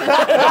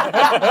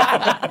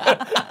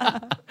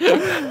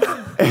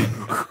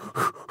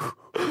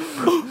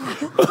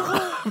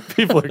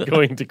 People are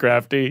going to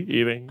Crafty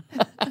eating.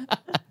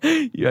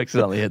 You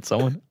accidentally hit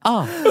someone.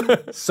 Oh.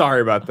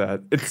 Sorry about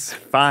that. It's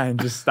fine.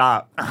 Just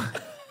stop.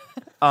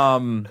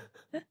 But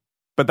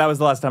that was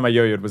the last time I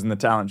yo-yoed was in the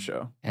talent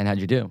show. And how'd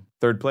you do?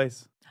 3rd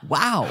place.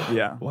 Wow.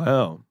 Yeah.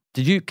 Wow.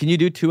 Can you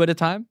do 2 at a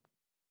time?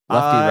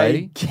 Lefty,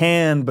 righty? I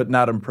can, but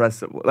not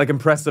impressive. Like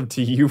impressive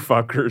to you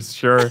fuckers,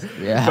 sure.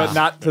 Yeah. But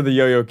not to the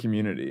yo-yo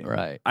community.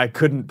 Right. I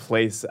couldn't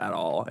place at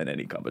all in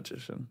any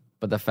competition.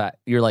 But the fact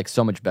you're like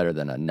so much better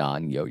than a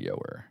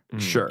non-yo-yoer.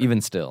 Sure.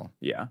 Even still.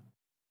 Yeah.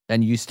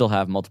 And you still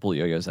have multiple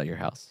yo-yos at your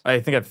house. I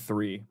think I have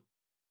 3.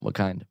 What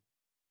kind?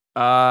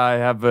 I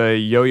have a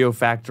Yo-Yo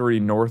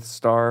Factory North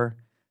Star,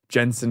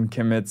 Jensen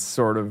Kimmett's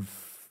sort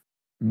of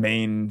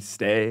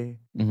mainstay.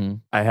 Mm-hmm.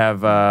 I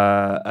have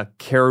a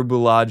Caribou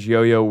Lodge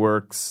Yo-Yo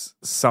Works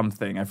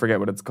something. I forget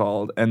what it's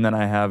called. And then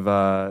I have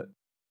a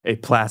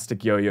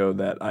plastic yo-yo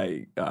that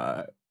I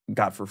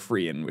got for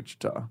free in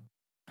Wichita.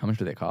 How much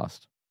do they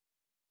cost?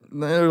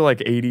 They're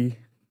like 80.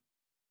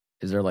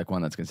 Is there like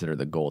one that's considered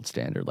the gold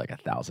standard, like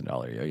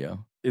 $1,000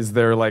 yo-yo? Is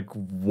there like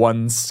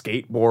one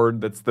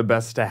skateboard that's the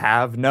best to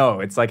have?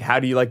 No, it's like, how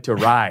do you like to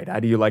ride? How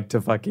do you like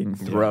to fucking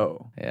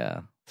throw?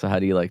 Yeah. So how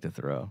do you like to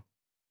throw?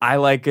 I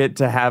like it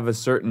to have a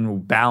certain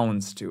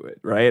balance to it,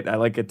 right? I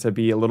like it to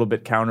be a little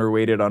bit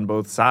counterweighted on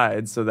both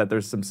sides so that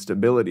there's some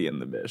stability in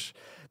the bish.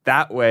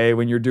 That way,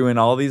 when you're doing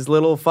all these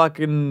little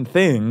fucking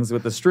things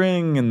with the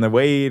string and the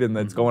weight and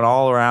it's going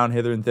all around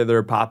hither and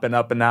thither, popping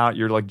up and out,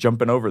 you're like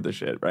jumping over the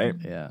shit, right?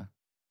 Yeah.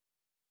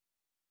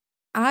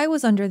 I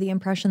was under the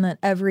impression that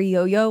every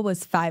yo-yo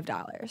was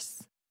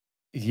 $5.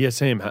 Yeah,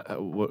 same.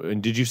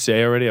 And did you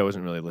say already? I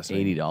wasn't really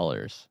listening.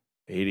 $80.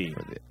 80.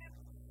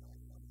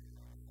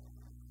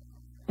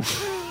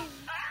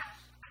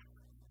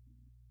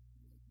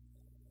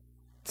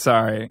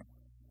 Sorry.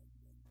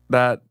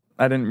 That,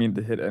 I didn't mean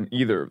to hit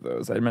either of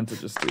those. I meant to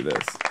just do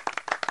this.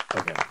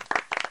 Okay.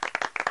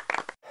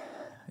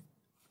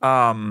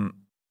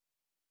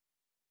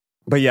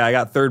 But yeah, I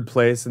got 3rd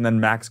place, and then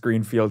Max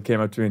Greenfield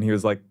came up to me and he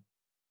was like,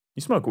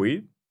 "You smoke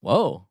weed?"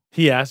 Whoa.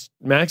 He asked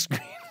Max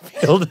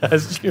Greenfield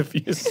asked you if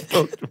you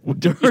smoked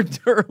weed.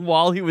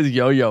 While he was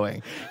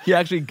yo-yoing, he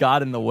actually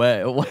got in the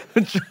way.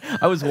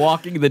 I was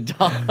walking the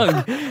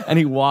dog, and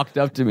he walked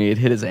up to me and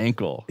hit his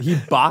ankle. He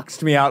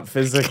boxed me out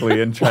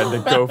physically and tried to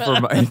go for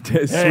my to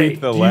Hey,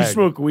 sweep the do leg. you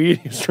smoke weed?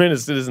 He was trying to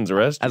citizen's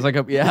arrest. As like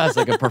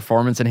a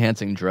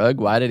performance-enhancing drug.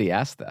 Why did he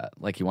ask that?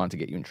 Like he wanted to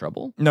get you in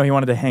trouble? No, he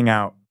wanted to hang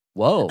out.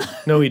 Whoa.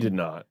 No, he did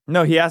not.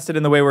 No, he asked it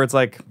in the way where it's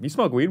like, "You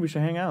smoke weed? We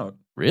should hang out."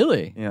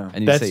 Really? Yeah.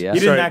 And you That's- say He yes?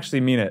 didn't Sorry. actually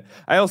mean it.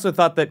 I also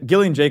thought that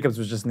Gillian Jacobs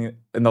was just in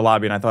the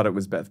lobby, and I thought it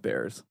was Beth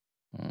Bears.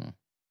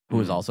 Who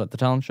was also at the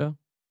talent show?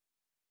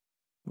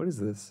 What is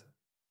this?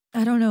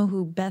 I don't know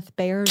who Beth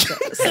Bears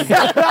is. Everybody,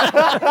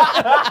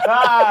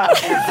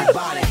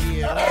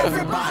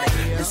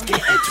 it's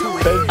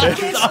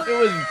I thought it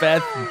was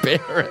Beth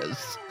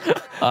Barris.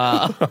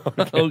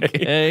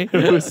 Okay.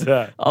 Who's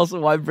that? Also,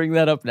 why bring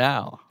that up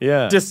now?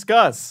 Yeah.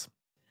 Discuss.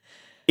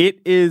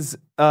 It is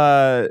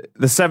the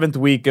 7th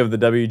week of the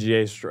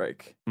WGA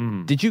strike.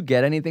 Did you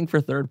get anything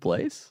for third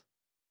place?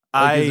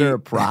 Is there a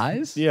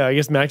prize? Yeah, I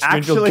guess Max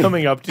Greenfield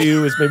coming up to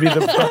you is maybe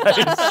the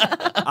prize.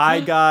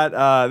 I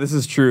got this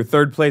is true.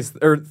 First place,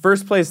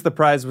 the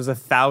prize was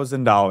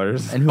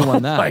 $1,000. And who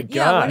won that? My Yeah,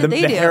 God. what did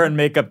they the do? hair and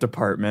makeup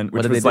department, which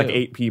What did was they like do?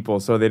 8 people,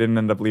 so they didn't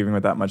end up leaving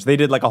with that much. They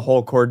did like a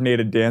whole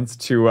coordinated dance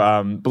to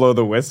blow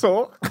the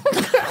whistle.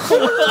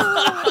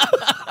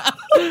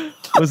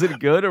 Was it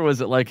good or was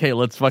it like, hey,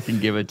 let's fucking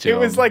give it to It him?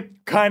 was like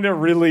kind of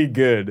really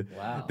good.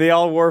 Wow. They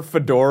all wore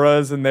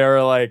fedoras and they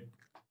were like,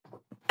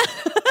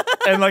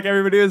 and like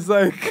everybody was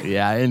like,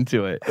 Yeah,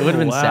 into it. It would have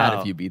been sad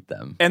Wow. if you beat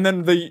them. and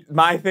then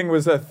my thing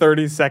was a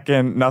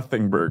 30-second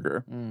nothing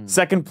burger.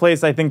 Second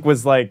place, I think,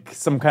 was like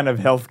some kind of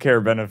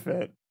healthcare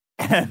benefit.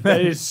 And That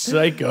then is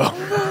psycho.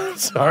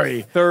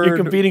 Sorry. Third- You're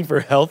competing for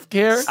health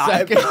care?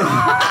 Second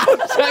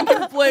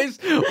place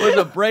was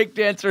a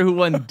breakdancer who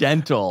won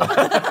dental.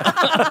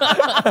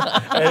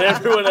 And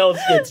everyone else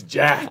gets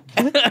jacked.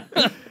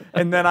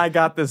 and then I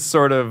got this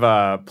sort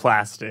of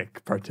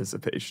plastic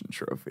participation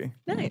trophy.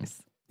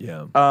 Nice.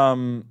 Yeah.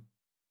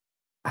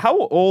 How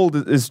old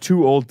is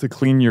too old to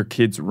clean your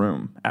kid's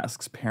room?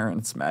 Asks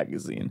Parents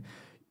Magazine.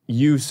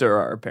 You, sir,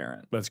 are a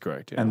parent, That's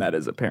correct. Yeah. and that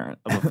is a parent.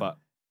 I'm a fi-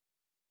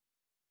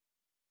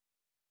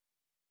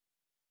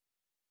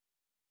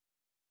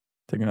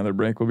 Take another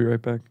break. We'll be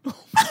right back.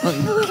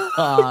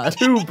 God.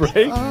 2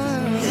 breaks.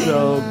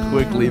 So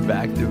quickly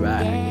back to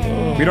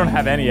back. We don't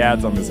have any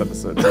ads on this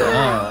episode.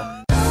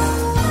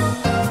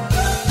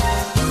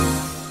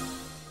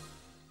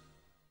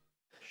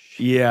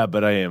 Yeah,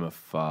 but I am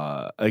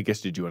a I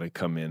guess, did you want to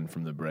come in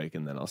from the break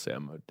and then I'll say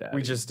I'm a dad?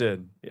 We just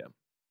did.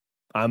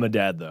 I'm a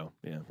dad, though.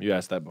 Yeah. You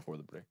asked that before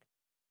the break.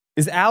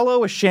 Is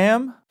aloe a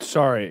sham?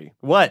 Sorry.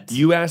 What?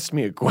 You asked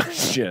me a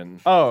question.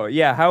 Oh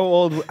yeah. How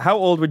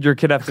old would your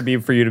kid have to be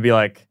for you to be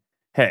like,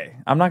 hey,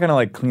 I'm not gonna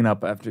like clean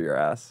up after your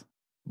ass?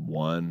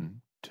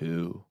 1,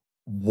 2.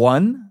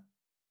 1?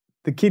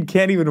 The kid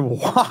can't even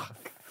walk.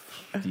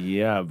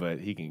 Yeah, but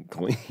he can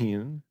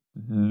clean.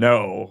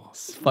 No.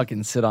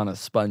 Fucking sit on a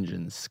sponge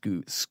and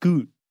scoot.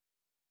 Scoot.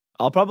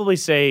 I'll probably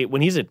say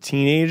when he's a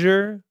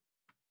teenager,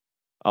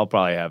 I'll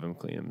probably have him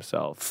clean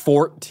himself.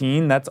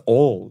 14? That's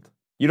old.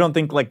 You don't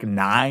think like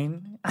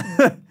 9?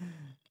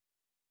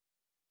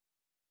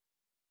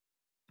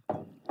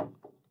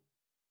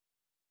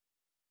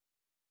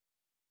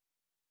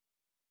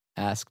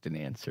 Asked and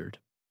answered.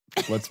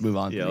 Let's move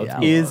on Yeah, to the let's aloe.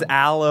 move Is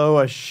aloe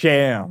a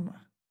sham,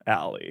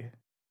 Allie?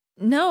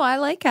 No, I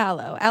like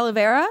aloe. Aloe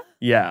vera?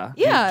 Yeah.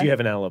 Yeah. Do you have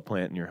an aloe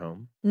plant in your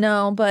home?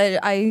 No, but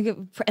I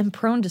am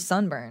prone to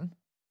sunburn.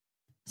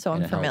 So I'm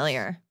And it helps.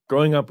 familiar.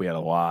 Growing up, we had a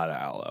lot of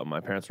aloe. My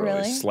parents were Really?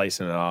 always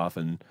slicing it off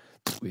and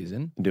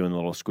Squeezing. doing the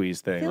little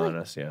squeeze thing feel on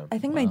like- us. Yeah. I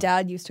think my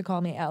dad used to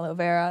call me aloe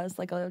vera as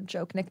like a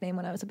joke nickname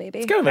when I was a baby.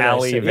 It's kind of a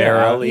Aloe nice, vera.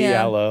 Yeah, Ali,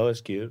 Yeah. aloe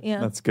is cute. Yeah.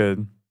 That's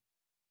good.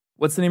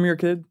 What's the name of your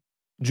kid?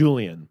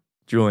 Julian.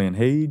 Julian.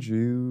 Hey,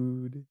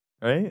 Jude.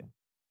 Right?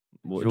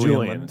 Well, Julian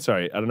Julian. Lemon.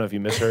 Sorry, I don't know if you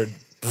misheard.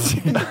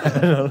 I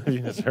don't know if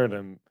you misheard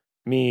him,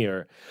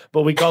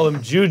 but we call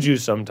him Juju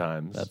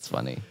sometimes. That's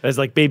funny. It's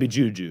like baby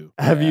Juju.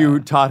 Have you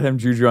taught him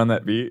Juju on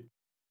that beat?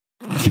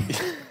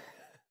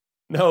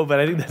 No, but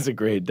I think that's a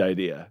great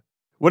idea.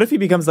 What if he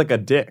becomes like a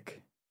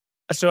dick?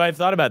 So I've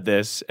thought about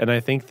this, and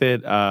I think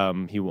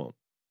that he won't.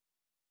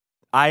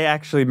 I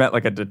actually meant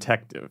like a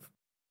detective.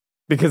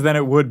 Because then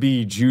it would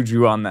be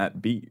Juju on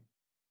that beat.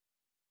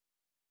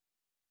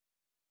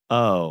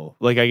 Oh,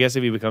 like I guess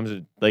if he becomes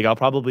I'll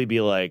probably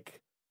be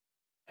like,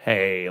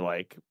 hey,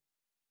 like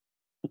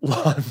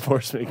law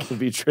enforcement can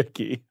be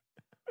tricky.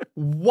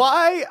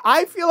 Why?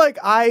 I feel like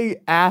I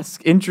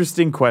ask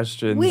interesting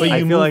questions. Wait. But I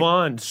you feel move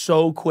on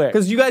so quick.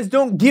 Because you guys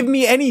don't give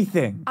me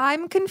anything.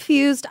 I'm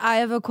confused. I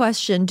have a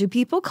question. Do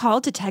people call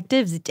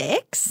detectives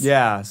dicks?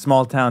 Yeah,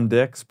 small town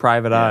dicks,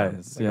 private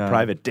eyes. like Yeah. a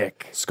private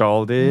dick.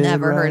 Scalded.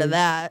 Never heard right? of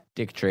that.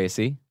 Dick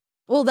Tracy.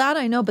 Well, that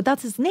I know, but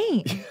that's his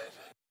name.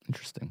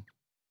 Interesting.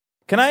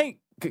 Can I?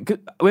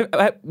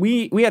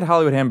 We had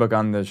Hollywood Handbook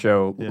on the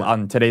show Yeah.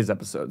 on today's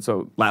episode,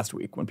 so last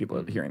week when people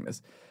are hearing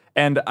this.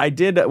 And I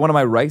did one of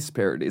my Rice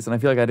parodies, and I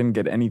feel like I didn't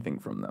get anything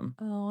from them.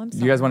 Oh, I'm Do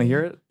sorry. you guys want to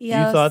hear it?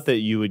 Yes. You thought that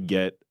you would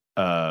get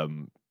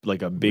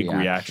like a big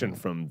reaction Reaction.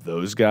 from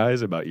those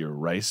guys about your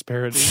rice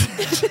parody?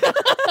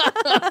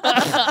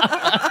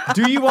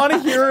 Do you want to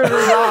hear it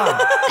or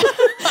not?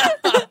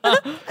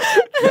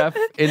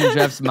 In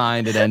Jeff's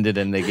mind, it ended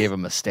and they gave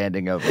him a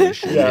standing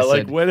ovation. Yeah, They like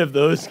said, when have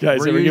those guys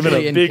we're ever given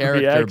usually a in big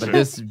character, reaction? but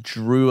this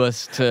drew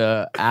us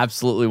to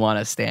absolutely want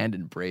to stand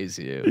and praise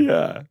you.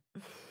 Yeah,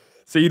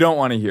 So you don't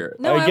want to hear it.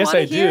 No, I guess wanna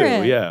I do. hear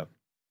it. Yeah.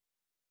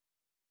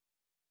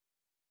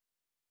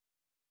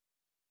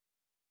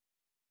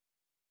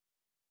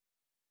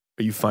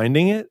 Are you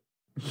finding it,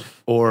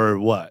 or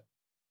what?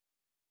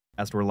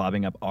 As we're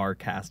lobbing up our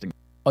casting.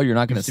 Oh, you're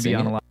not going to Used to be sing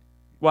on a it? lot.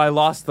 Well, I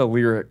lost the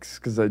lyrics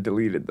because I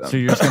deleted them. So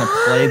you're just gonna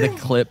play the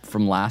clip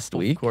from last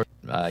week?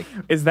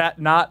 Is that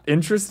not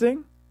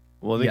interesting?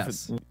 Well, I think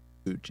Yes.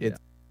 it's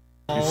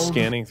you're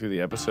scanning through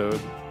the episode.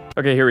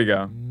 Okay, here we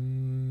go.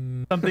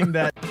 Something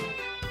that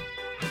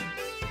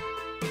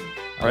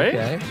Right?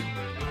 Okay.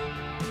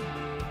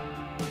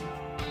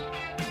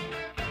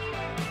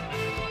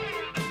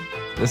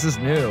 This is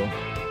new.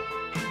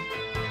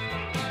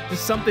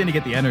 just something to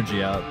get the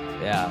energy out.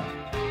 Yeah.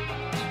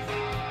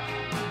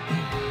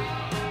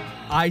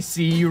 I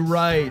see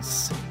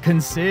rice,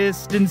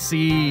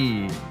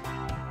 consistency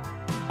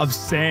of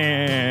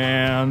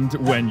sand.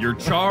 When you're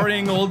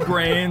charring old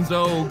grains,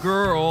 oh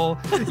girl,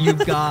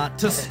 you've got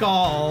to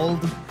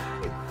scald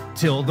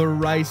till the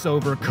rice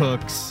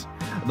overcooks.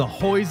 The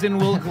hoisin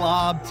will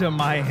glob to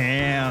my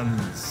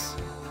hands.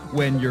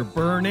 When you're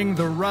burning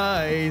the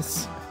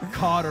rice,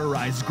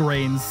 cauterized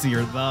grains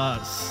sear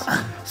thus.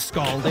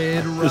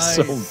 Scalded rice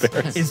so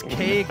embarrassing. is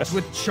caked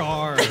with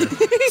char,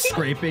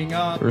 scraping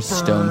up We're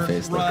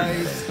stone-faced looking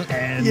rice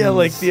ends. Yeah,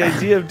 like the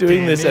idea of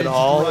doing this at Damaged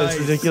all is rice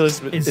ridiculous,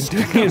 but is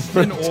doing it in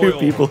front of stuffed two in oil.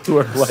 people who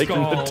are like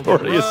Scalded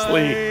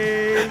notoriously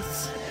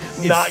rice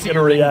is not gonna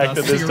searing react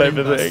the- to this type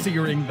of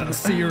searing the- thing.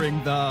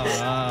 Searing the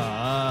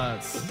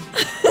us.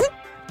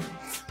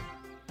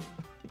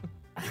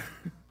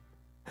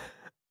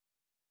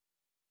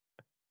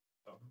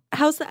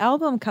 How's the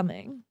album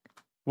coming?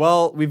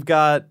 Well, we've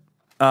got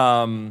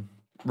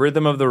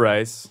Rhythm of the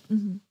Rice.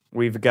 Mm-hmm.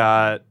 We've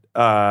got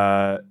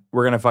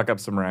We're Gonna Fuck Up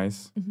Some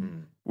Rice. Mm-hmm.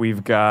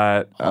 We've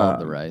got All of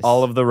the Rice.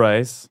 All of the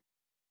Rice.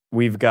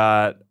 We've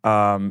got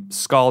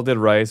Scalded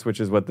Rice, which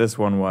is what this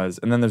one was.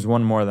 And then there's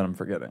one more that I'm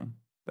forgetting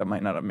that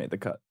might not have made the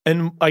cut.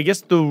 And I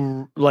guess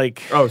the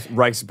like Oh,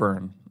 Rice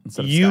Burn.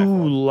 Instead of you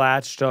Skyfall.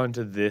 latched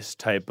onto this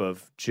type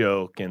of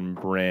joke and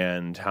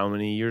brand how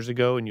many years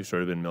ago, and you've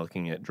sort of been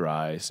milking it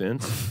dry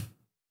since?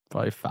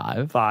 Probably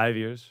 5. 5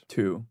 years.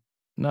 2.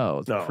 No,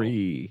 it's No.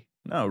 pre.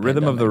 No,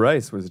 Rhythm of the Pandemic.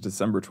 Rice was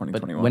December But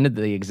 2021. when did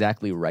the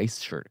Exactly Rice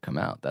shirt come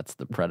out? That's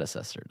the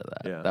predecessor to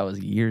that. Yeah. That was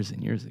years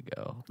and years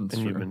ago. That's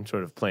And you've true. been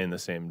sort of playing the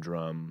same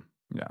drum.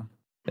 Yeah.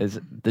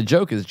 The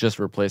joke is just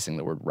replacing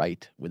the word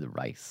right with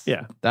rice.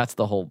 Yeah. That's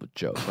the whole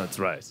joke. That's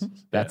right.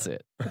 That's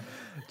it.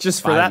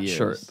 Just for 5 that years.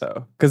 shirt,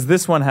 though. Because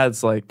this one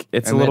has, like,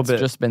 it's And a little it's bit.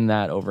 just been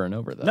that over and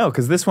over, though. No,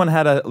 because this one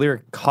had a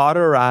lyric,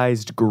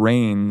 cauterized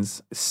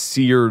grains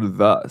seared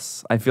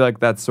thus. I feel like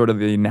that's sort of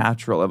the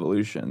natural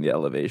evolution, the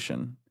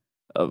elevation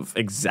of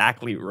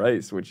exactly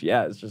rice, which,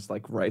 yeah, is just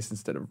like rice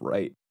instead of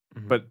right.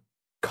 Mhm. But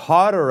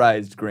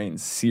cauterized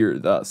grains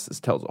seared thus.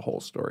 This tells a whole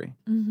story.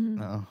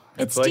 Mm-hmm. Oh,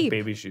 It's like deep.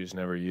 baby shoes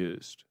never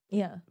used.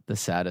 Yeah. the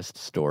saddest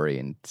story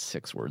in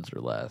 6 words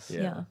or less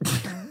Yeah.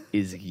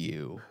 is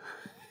you.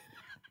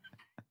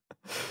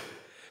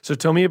 So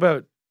tell me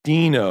about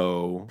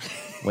Dino.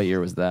 What year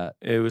was that?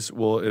 It was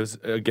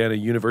again a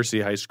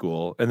university high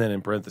school, and then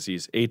in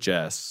parentheses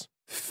HS.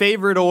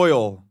 Favorite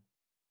oil?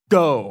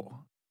 Go.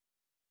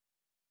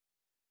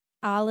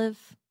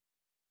 Olive.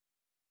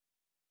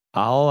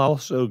 I'll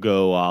also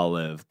go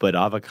olive, but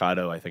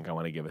avocado I think I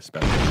want to give a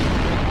special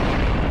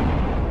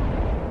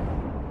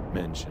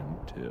mention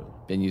too.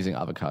 Been using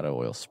avocado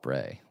oil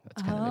spray.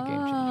 That's kind of a game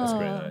changer. That's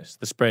very Oh. nice.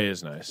 The spray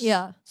is nice.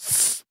 Yeah.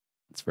 It's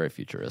very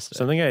futuristic.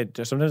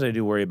 Sometimes I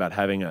do worry about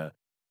having a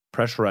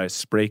pressurized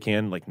spray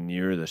can like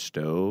near the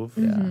stove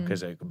Mhm.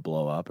 because it could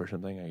blow up or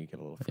something. I get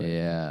a little afraid.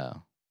 Yeah.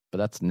 But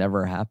that's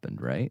never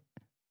happened, right?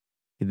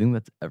 You think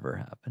that's ever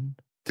happened?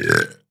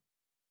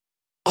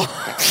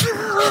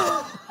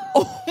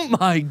 Oh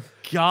my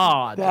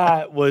God.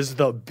 That was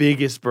the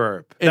biggest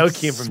burp. That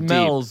came from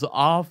smells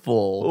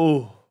awful.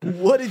 Oh,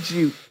 What did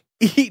you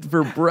eat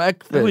for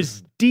breakfast? it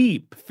was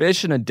deep.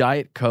 Fish and a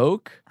Diet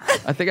Coke?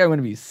 I think I'm going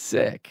to be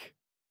sick.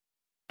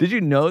 Did you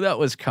know that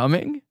was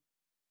coming?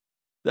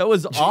 That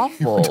was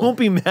awful. Don't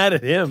be mad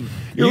at him.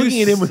 You're You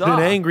looking at him with suck.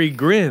 an angry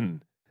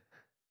grin.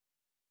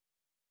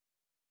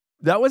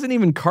 That wasn't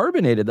even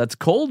carbonated. That's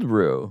cold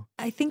brew.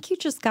 I think you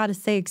just got to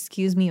say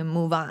excuse me and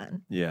move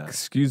on. Yeah.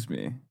 Excuse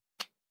me.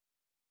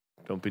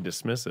 Don't be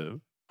dismissive.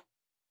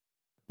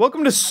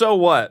 Welcome to So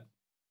What?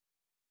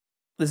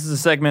 This is a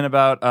segment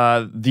about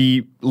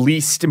the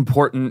least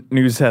important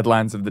news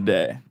headlines of the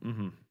day.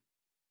 Mm-hmm.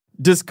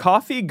 Does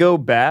coffee go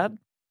bad?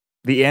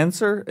 The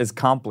answer is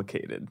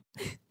complicated.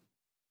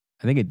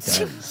 I think it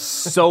does.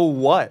 So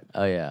what?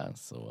 Oh, yeah.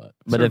 So what?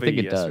 But I think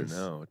it yes does. Or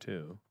no,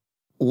 too.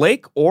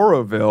 Lake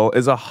Oroville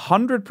is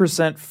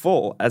 100%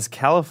 full as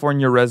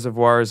California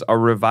reservoirs are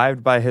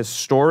revived by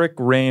historic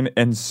rain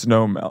and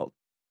snowmelt.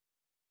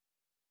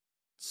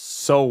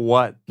 So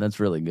what? That's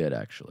really good,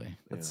 actually.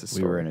 That's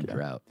We were in a historic,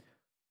 yeah. drought.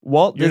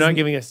 Walt You're not Disney-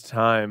 giving us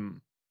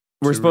time.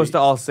 We're supposed read.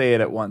 to all say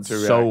it at once. To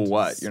So react.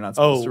 what? You're not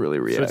supposed to really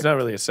react. So it's not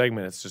really a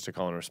segment. It's just a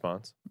call and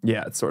response.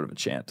 Yeah, it's sort of a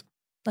chant.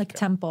 Like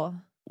temple.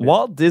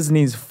 Walt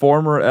Disney's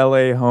former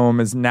LA home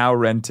is now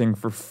renting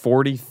for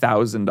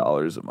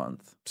 $40,000 a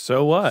month.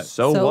 So what?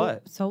 So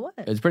what? So what?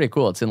 It's pretty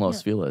cool. It's in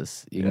Los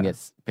Feliz. You can Yeah.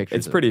 get pictures.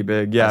 It's of pretty it.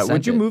 big. Yeah. I Would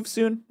sent you it. move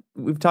soon?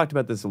 We've talked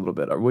about this a little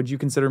bit. Would you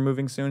consider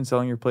moving soon,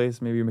 selling your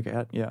place, maybe make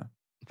it? Yeah.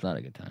 It's not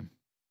a good time.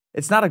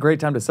 It's not a great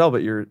time to sell,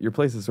 but your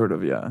place is sort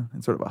of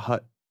it's sort of a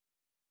hut.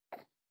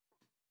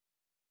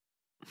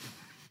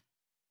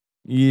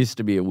 Used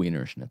to be a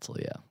Wiener Schnitzel,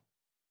 yeah.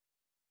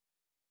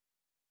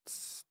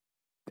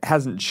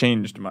 Hasn't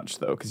changed much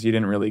though, because you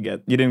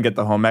didn't get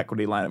the home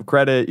equity line of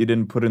credit. You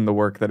didn't put in the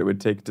work that it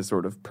would take to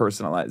sort of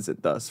personalize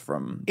it. Thus,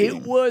 from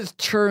it was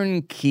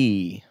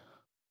turnkey.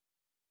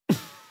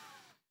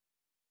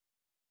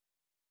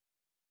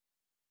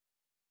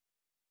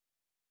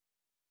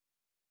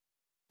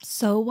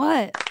 So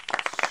what?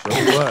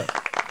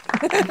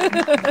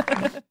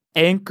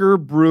 Anchor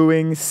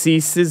Brewing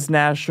ceases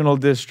national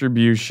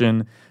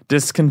distribution,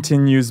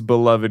 discontinues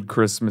beloved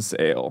Christmas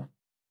ale.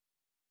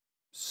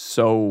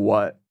 So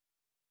what?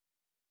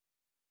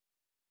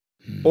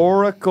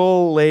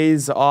 Oracle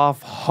lays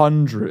off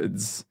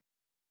hundreds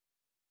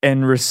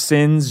and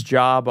rescinds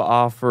job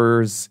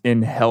offers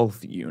in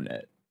health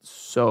unit.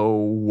 So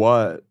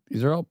what?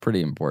 These are all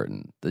pretty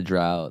important. The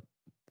drought,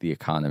 the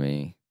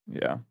economy.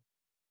 Yeah.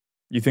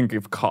 You think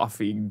if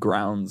coffee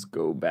grounds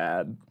go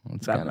bad,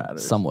 It's that kind of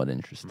matters. somewhat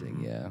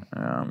interesting, yeah.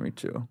 Me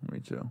too.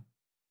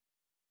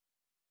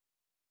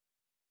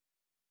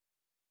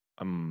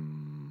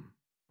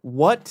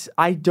 What?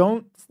 I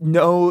don't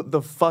know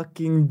the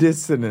fucking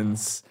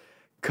dissonance,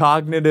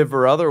 cognitive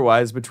or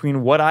otherwise,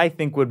 between what I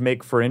think would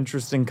make for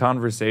interesting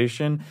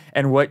conversation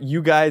and what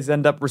you guys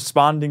end up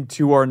responding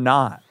to or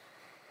not.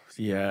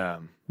 Yeah.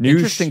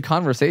 Interesting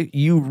conversation.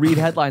 You read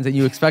headlines and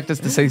you expect us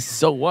to say,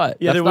 so what?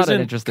 Yeah, That's there not wasn't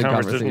an interesting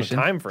There's conversation.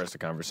 no time for us to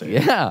conversate.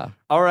 Yeah.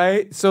 All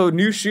right. So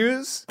new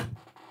shoes?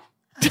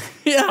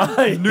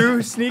 Yeah.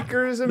 New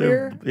sneakers,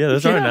 Amir? Yeah,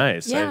 those are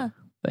nice. Yeah.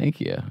 Thank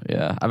you.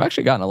 Yeah. I've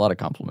actually gotten a lot of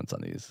compliments on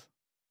these.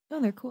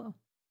 Oh, they're cool.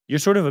 You're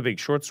sort of a big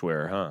shorts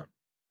wearer, huh?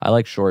 I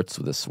like shorts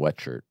with a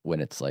sweatshirt when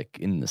it's like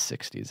in the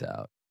 60s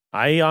out.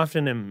 I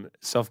often am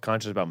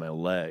self-conscious about my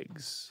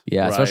legs.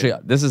 Yeah, Right. especially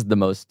this is the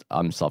most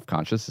I'm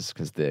self-conscious is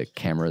because the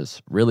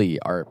cameras really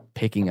are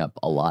picking up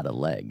a lot of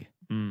leg.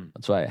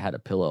 That's why I had a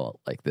pillow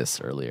like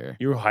this earlier.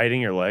 You were hiding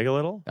your leg a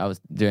little? I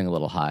was doing a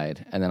little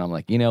hide, and then I'm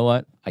like, you know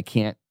what? I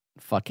can't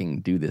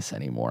fucking do this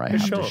anymore. I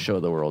have to show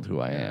the world who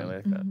I am. I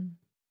like that.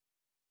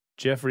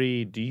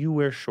 Jeffrey, do you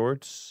wear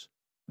shorts?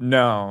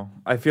 No.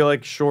 I feel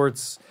like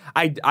shorts...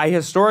 I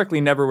historically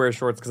never wear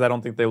shorts because I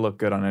don't think they look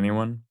good on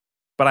anyone.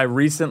 But I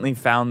recently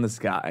found this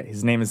guy.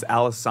 His name is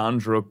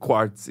Alessandro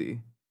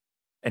Quarzi.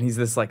 And he's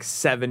this like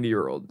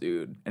 70-year-old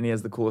dude. And he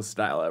has the coolest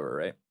style ever,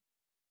 right?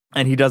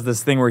 And he does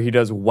this thing where he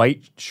does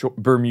white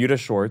Bermuda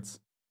shorts,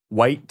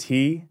 white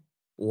tee,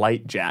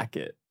 light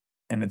jacket.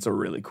 And it's a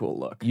really cool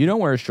look. You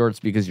don't wear shorts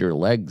because your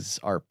legs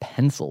are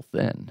pencil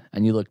thin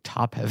and you look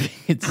top heavy.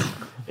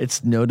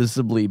 It's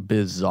noticeably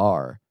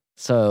bizarre.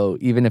 So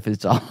even if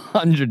it's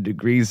 100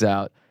 degrees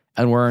out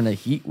and we're in a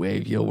heat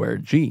wave, you'll wear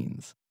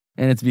jeans.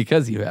 And it's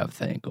because you have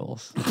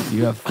ankles.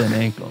 You have thin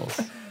ankles.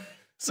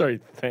 Sorry,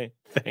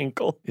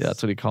 ankles? Yeah,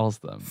 that's what he calls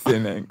them.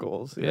 Thin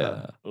ankles.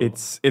 Yeah.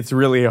 It's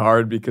really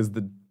hard because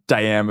the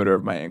diameter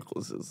of my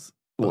ankles is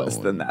less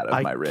than that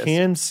of my wrist. I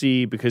can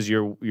see because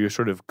you're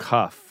sort of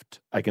cuffed.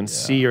 I can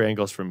see your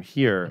ankles from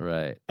here.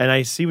 Right. And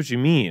I see what you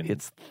mean.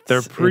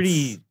 They're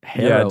pretty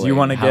Yeah, do you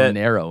want to get a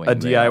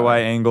DIY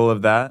angle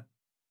of that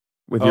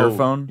with your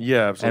phone?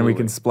 Yeah, absolutely. And we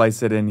can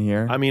splice it in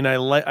here. I mean,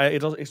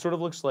 it sort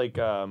of looks like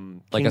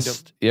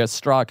a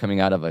straw coming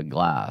out of a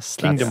glass.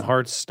 Kingdom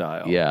Hearts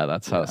style. Yeah,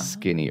 that's how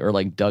skinny, or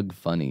like Doug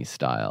Funny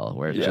style,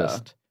 where it's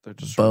just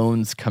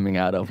bones coming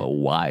out of a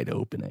wide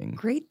opening.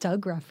 Great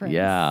Doug reference.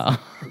 Yeah.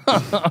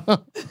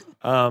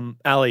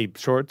 Allie,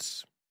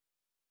 shorts?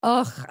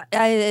 Ugh,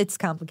 it's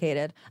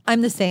complicated.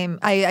 I'm the same.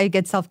 I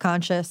get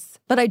self-conscious,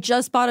 but I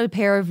just bought a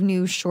pair of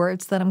new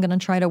shorts that I'm going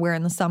to try to wear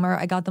in the summer.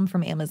 I got them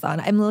from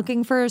Amazon. I'm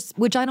looking for,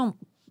 which I don't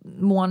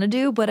want to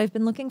do, but I've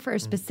been looking for a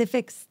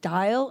specific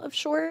style of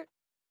short,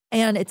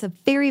 and it's a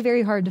very,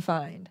 very hard to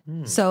find.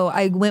 So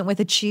I went with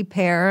a cheap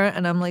pair,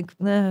 and I'm like,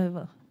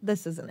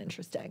 this isn't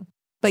interesting.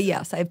 But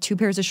yes, I have 2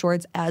 pairs of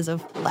shorts as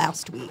of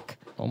last week.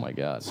 Oh my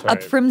God.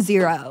 Up from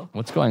 0.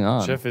 What's going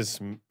on? Jeff is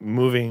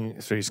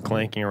moving, so he's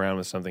clanking around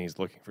with something. He's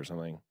looking for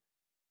something.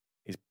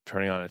 He's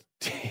turning on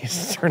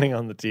he's turning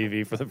on the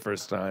TV for the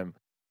first time.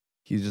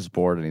 He's just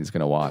bored and he's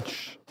going to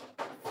watch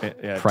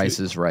Price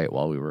is Right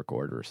while we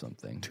record or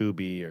something.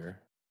 Tubi or...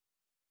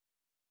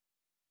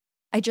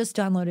 I just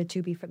downloaded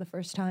Tubi for the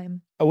first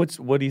time. Oh,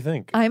 what do you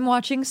think? I'm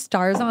watching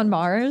Stars on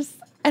Mars,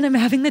 and I'm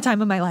having the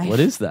time of my life. What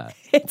is that?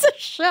 It's a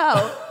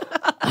show.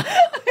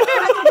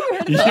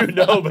 You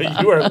know,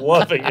 but you are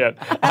loving it.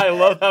 I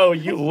love how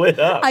you lit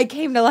up. I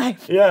came to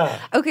life. Yeah.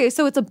 Okay,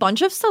 so it's a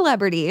bunch of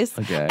celebrities,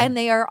 and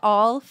they are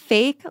all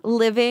fake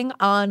living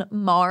on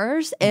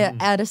Mars in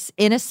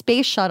a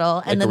space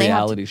shuttle, and Like then a they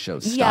reality have to, show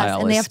style.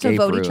 Yes, and they have to escape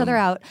vote room. each other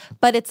out.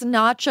 But it's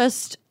not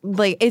just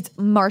like it's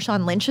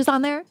Marshawn Lynch is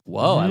on there.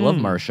 Whoa, I love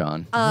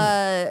Marshawn.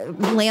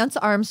 Lance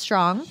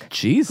Armstrong.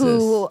 Jesus.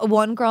 Who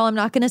one girl I'm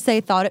not going to say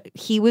thought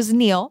he was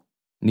Neil.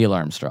 Neil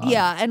Armstrong.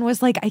 Yeah, and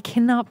was like, I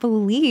cannot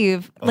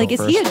believe. Like, is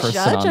he a first person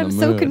judge? on the I'm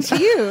so moon.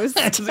 confused.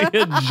 Is he a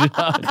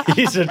judge?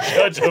 He's a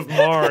judge of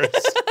Mars.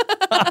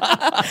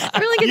 I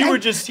really You were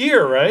just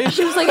here, right?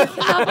 She was like,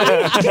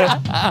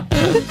 yeah.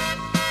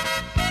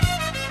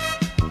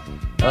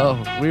 Oh,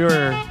 we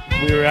were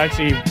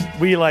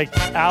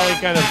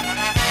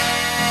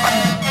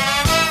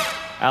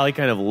Allie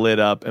kind of lit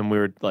up, and we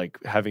were like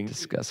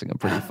discussing a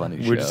pretty funny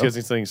show. we were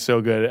discussing something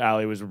so good.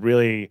 Allie was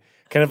really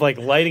kind of like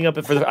lighting up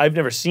I've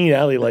never seen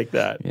Allie like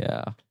that.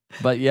 Yeah.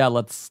 But yeah,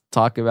 let's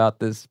talk about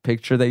this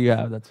picture that you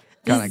have that's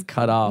kind of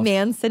cut off.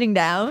 Man sitting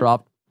down.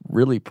 Cropped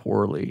really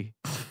poorly.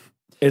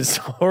 It's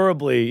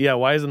horribly, yeah,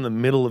 why is it in the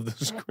middle of the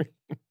screen?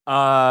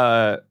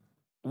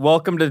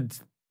 Welcome to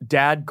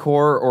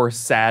Dadcore or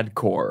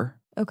Sadcore.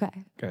 Okay.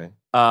 Okay.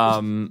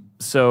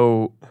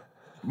 So,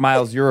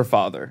 Miles, you're a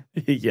father.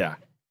 Yeah.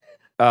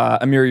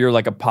 Amir, you're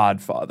like a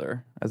pod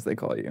father, as they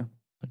call you.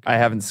 Okay. I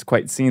haven't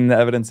quite seen the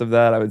evidence of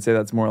that. I would say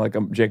that's more like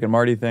a Jake and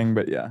Marty thing,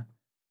 but yeah.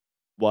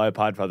 Why a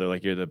podfather?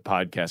 Like you're the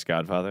podcast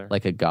godfather?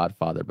 Like a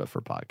godfather, but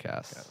for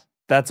podcasts. Yeah.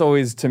 That's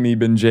always to me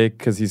been Jake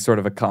because he's sort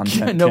of a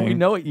content No, king. we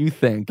know what you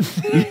think.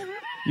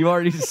 You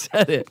already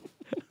said it.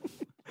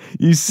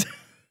 You said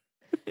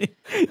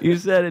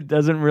it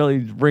doesn't really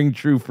ring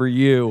true for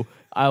you.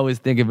 I always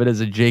think of it as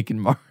a Jake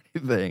and Marty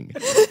thing.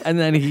 And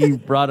then he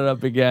brought it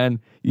up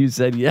again. You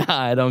said, yeah,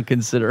 I don't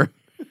consider.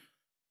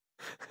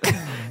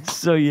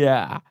 So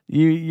yeah,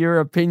 your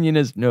opinion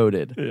is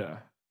noted. Yeah.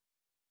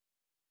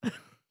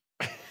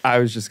 I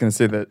was just going to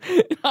say that.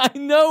 I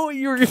know what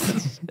you were going to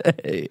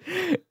say.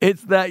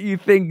 It's that you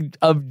think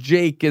of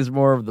Jake as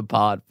more of the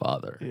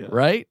podfather,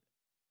 right?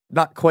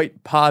 Not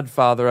quite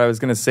podfather. I was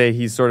going to say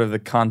he's sort of the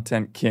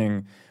content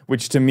king,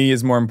 which to me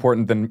is more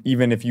important than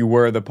even if you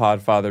were the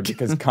podfather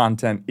because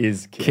content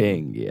is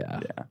king. Yeah.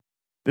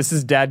 This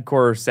is Dadcore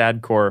or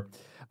Sadcore.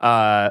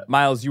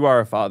 Miles, you are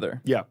a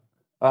father. Yeah.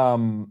 I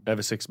have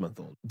a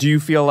 6-month-old. Do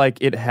you feel like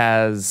it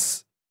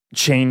has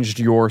changed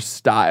your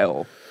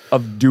style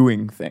of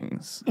doing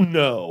things?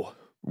 No.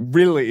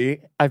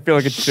 Really? I feel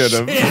like it should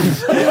have.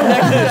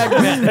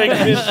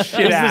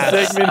 Shit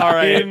ass. All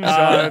right.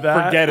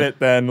 Forget it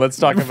then. Let's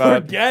talk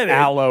about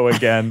aloe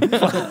again.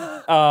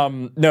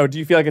 No, do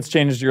you feel like it's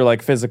changed your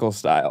like physical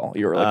style,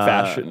 your like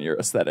fashion, your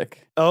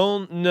aesthetic?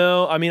 Oh,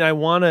 no. I mean, I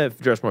want to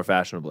dress more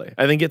fashionably.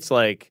 I think it's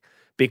like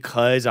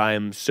because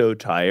I'm so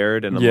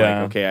tired and I'm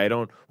like, okay,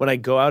 when I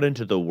go out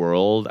into the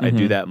world, I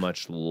do that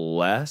much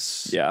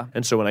less. Yeah.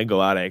 And so when I go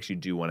out, I actually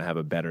do want to have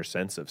a better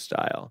sense of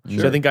style.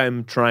 Sure. So I think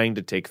I'm trying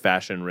to take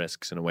fashion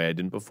risks in a way I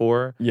didn't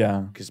before.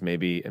 Yeah. Because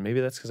maybe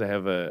that's because I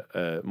have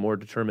a more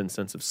determined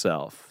sense of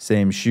self.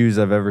 Same shoes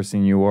I've ever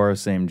seen you wore,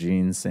 same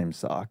jeans, same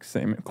socks,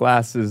 same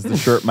glasses. The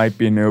shirt might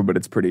be new, but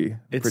it's pretty.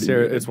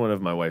 It's one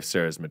of my wife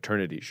Sarah's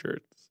maternity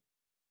shirts.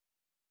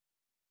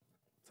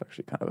 It's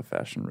actually kind of a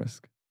fashion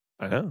risk.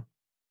 I know.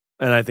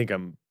 And I think I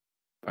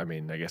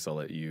guess I'll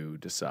let you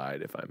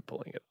decide if I'm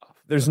pulling it off.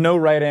 There's no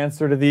right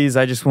answer to these.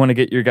 I just want to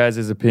get your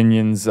guys'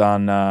 opinions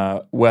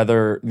on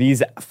whether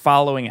these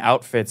following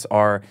outfits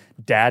are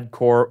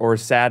dadcore or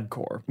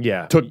sadcore.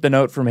 Yeah. Took the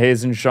note from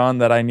Hayes and Sean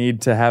that I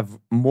need to have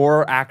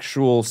more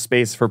actual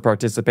space for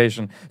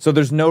participation. So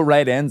there's no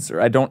right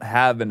answer. I don't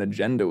have an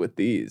agenda with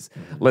these.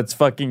 Let's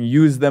fucking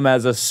use them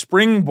as a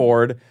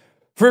springboard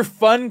for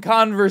fun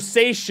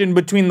conversation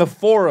between the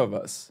four of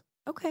us.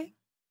 Okay.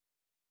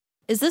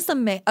 Is this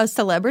a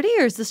celebrity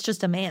or is this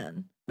just a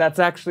man? That's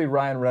actually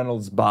Ryan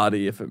Reynolds'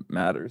 body, if it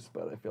matters,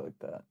 but I feel like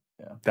that.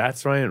 Yeah.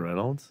 That's Ryan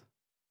Reynolds?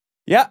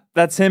 Yeah,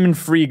 that's him in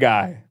Free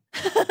Guy.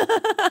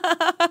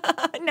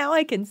 Now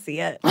I can see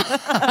it. That's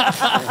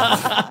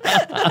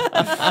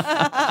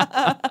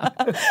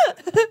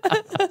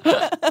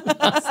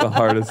the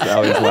hardest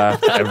Allie's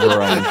laughed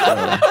ever on the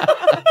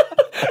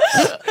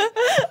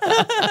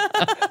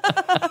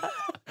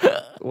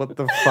show. What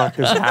the fuck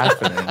is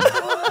happening?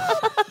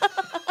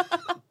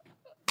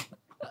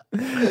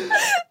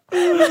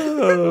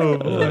 Oh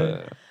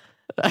boy.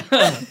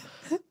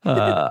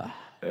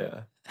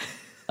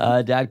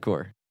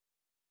 Dadcore.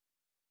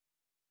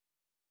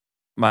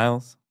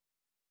 Miles?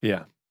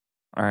 Yeah.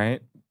 All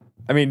right.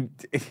 I mean,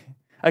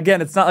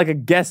 again, it's not like a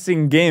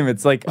guessing game.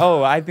 It's like,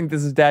 oh, I think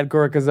this is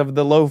Dadcore because of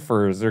the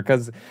loafers, or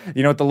because,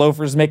 you know, what the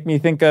loafers make me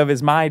think of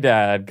is my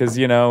dad, because,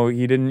 you know,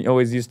 he didn't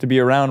always used to be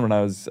around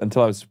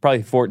until I was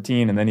probably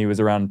 14, and then he was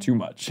around too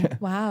much.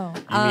 Wow.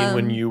 You mean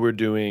when you were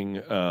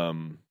doing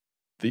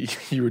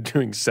you were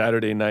doing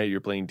Saturday night, you're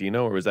playing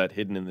Dino, or was that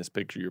hidden in this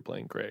picture you're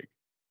playing Craig?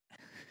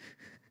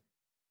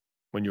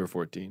 When you were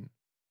 14.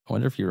 I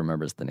wonder if he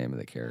remembers the name of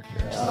the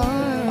characters.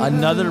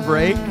 Another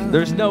break?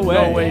 There's no way.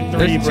 No way.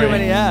 There's too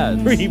many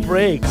ads. 3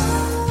 breaks.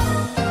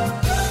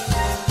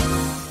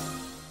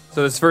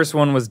 So this first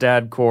one was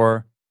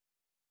Dadcore.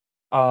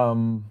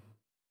 Dadcore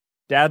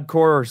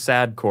or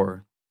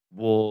Sadcore?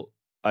 Well,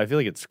 I feel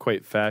like it's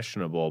quite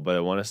fashionable, but I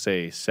want to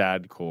say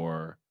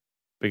Sadcore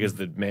because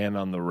the man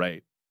on the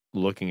right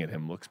looking at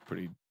him looks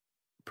pretty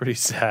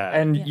sad.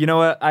 And you know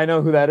what? I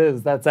know who that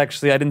is. That's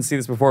actually, I didn't see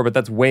this before, but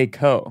that's Wei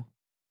Ko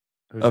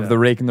of the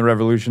Rake and the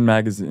Revolution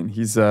magazine.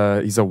 He's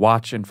a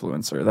watch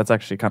influencer. That's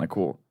actually kind of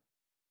cool.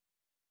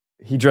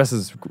 He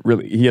dresses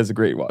he has a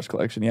great watch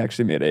collection. He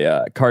actually made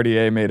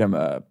Cartier made him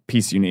a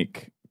piece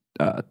unique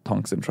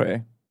tungsten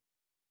tray.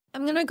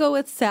 I'm going to go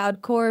with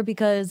sadcore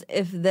because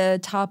if the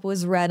top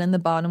was red and the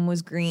bottom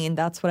was green,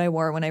 that's what I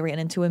wore when I ran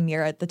into a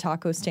mirror at the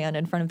taco stand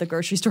in front of the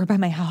grocery store by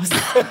my house.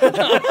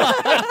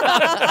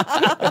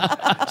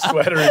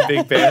 Sweater and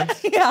big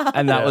pants. Yeah.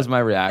 And that was my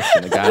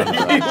reaction. The guy on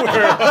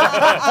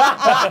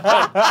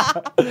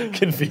the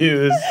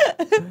Confused.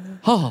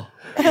 Oh.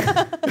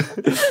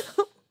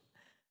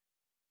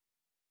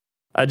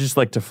 I just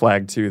like to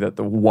flag too that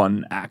the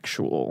one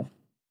actual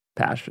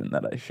passion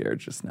that I shared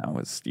just now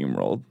was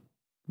steamrolled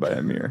by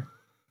a mirror.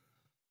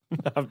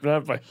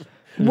 Not by.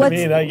 What's- I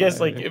mean, I guess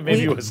like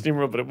maybe it was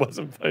steamrolled, but it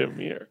wasn't by a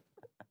mirror.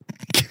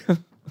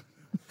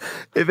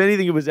 If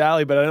anything, it was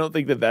Allie, but I don't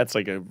think that that's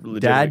like a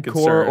legitimate Dadcore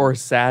concern. or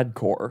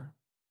sadcore?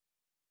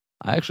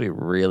 I actually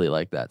really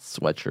like that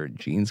sweatshirt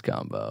jeans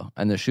combo.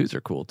 And the shoes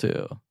are cool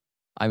too.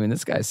 I mean,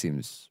 this guy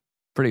seems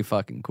pretty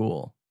fucking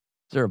cool.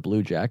 Is there a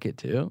blue jacket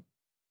too?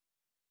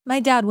 My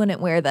dad wouldn't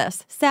wear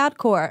this.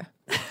 Sadcore.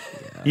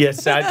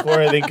 Yes, sadcore.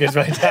 I think because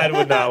my dad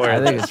would not wear.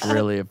 I think this. it's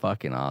really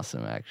fucking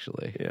awesome,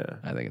 actually. Yeah,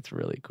 I think it's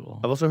really cool.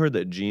 I've also heard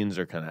that jeans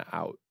are kind of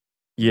out,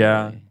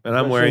 Yeah. and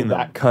I'm wearing them.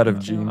 that cut of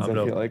jeans, I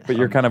feel like. But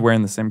you're kind of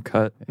wearing the same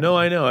cut. No,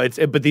 I know.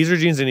 But these are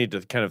jeans I need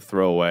to kind of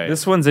throw away.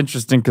 This one's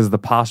interesting because the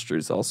posture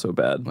is also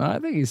bad. Well, I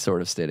think he's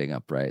sort of standing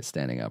upright,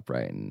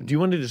 and Do you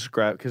want to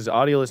describe? Because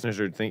audio listeners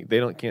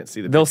can't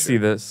see the. They'll picture. see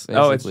this.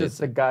 Oh, it's Basically,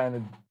 just a guy in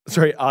a...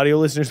 Sorry, audio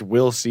listeners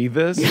will see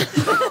this.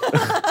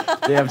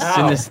 they have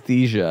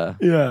synesthesia.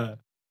 Yeah.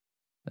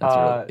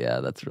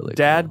 That's really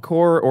cool.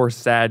 Dadcore or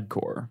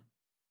sadcore?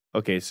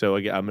 Okay, so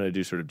again, I'm going to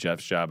do sort of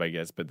Jeff's job, I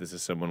guess, but this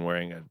is someone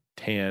wearing a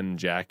tan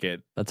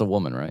jacket. That's a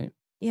woman, right?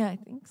 Yeah, I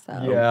think so.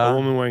 A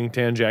woman wearing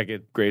tan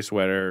jacket, gray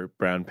sweater,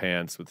 brown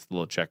pants with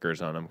little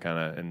checkers on them, kind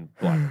of, and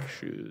black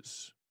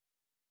shoes.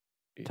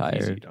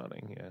 Tired. Easy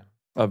dawning, yeah.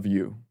 Of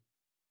you.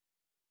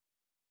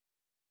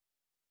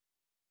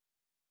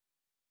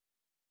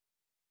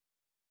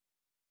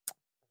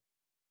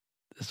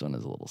 This one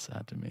is a little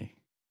sad to me.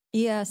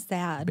 Yeah,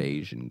 sad.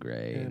 Beige and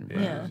gray. and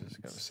Yeah. It's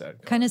kind of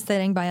sad. Kind of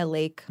sitting by a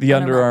lake. The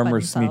on a Under rock by Armour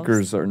themselves.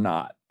 sneakers are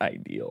not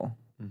ideal.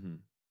 Mm-hmm.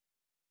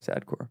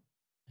 Sadcore.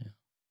 Yeah.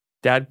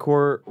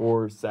 Dadcore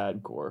or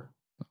sadcore?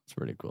 It's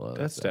pretty cool. I like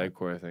That's that.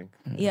 stagcore, I think.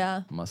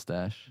 Yeah.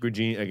 Mustache. Good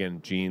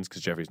jeans,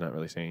 because Jeffrey's not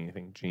really saying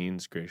anything.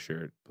 Jeans, gray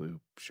shirt, blue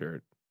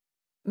shirt.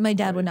 My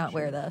dad would Right, not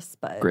wear sure. this,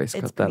 but Grace,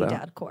 it's cut that pretty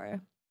out.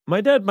 dadcore. My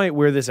dad might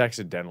wear this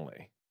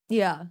accidentally.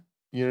 Yeah.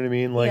 You know what I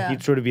mean? Like, Yeah.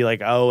 he'd sort of be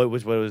like, oh, it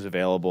was what was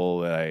available.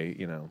 This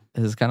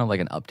is kind of like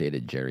an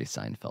updated Jerry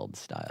Seinfeld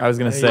style. I was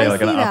going to say I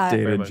like an see that.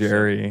 Very updated much so.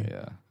 Jerry.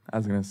 Yeah. I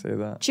was going to say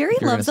that. Jerry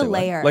You're loves a gonna say what?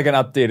 layer. Like an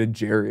updated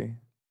Jerry.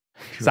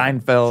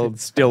 Seinfeld,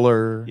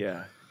 Stiller,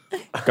 Yeah.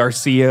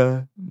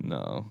 Garcia.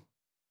 No.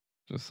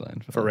 Just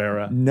Seinfeld.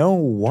 Ferreira. No,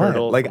 what?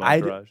 Turtle Like from I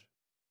Entourage.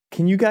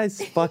 can you guys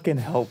fucking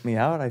help me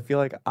out? I feel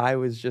like I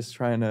was just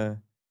trying to.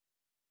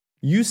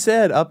 You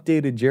said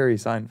updated Jerry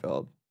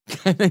Seinfeld.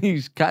 And then you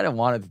kind of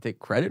wanted to take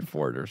credit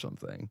for it or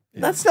something.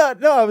 That's not.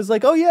 No, I was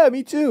like, oh yeah,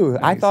 me too.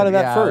 I thought of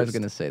that yeah, first. I was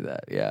going to say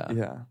that. Yeah.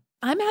 Yeah.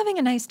 I'm having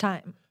a nice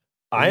time.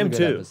 I am It was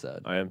a good too.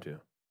 episode. I am too.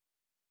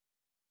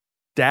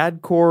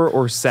 Dadcore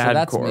or sadcore? So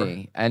that's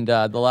me. And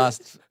the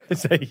last,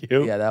 Is that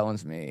you? yeah, that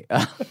one's me.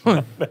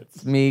 That's-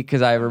 It's me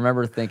because I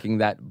remember thinking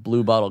that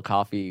blue bottle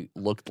coffee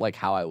looked like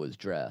how I was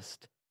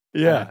dressed.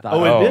 Yeah. I thought-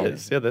 Oh, Oh. it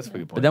is. Yeah, that's a good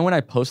point. But then when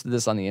I posted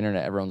this on the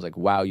internet, everyone's like,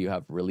 wow, you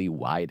have really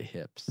wide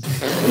hips.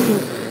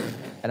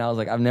 And I was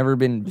like, I've never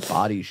been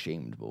body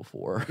shamed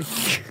before.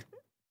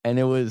 And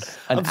it was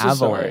an I'm so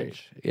sorry.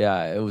 avalanche.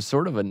 Yeah, it was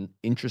sort of an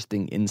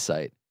interesting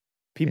insight.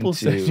 People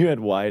said into- you had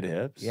wide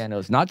hips. Yeah, no,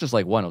 it's not just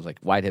like one. It was like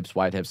wide hips,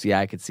 wide hips.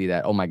 Yeah, I could see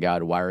that. Oh my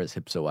God, why are his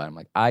hips so wide? I'm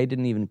like, I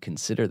didn't even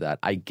consider that.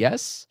 I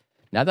guess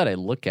now that I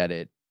look at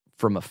it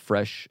from a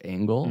fresh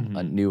angle,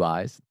 Mhm. new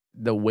eyes,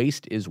 the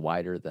waist is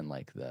wider than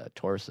like the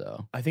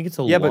torso. I think it's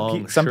a Yeah,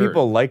 long but some shirt.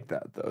 people like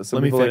that though. Some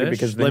Let me people finish. like it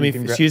because then Let you me.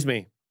 can Excuse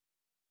me.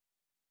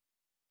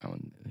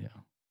 Yeah.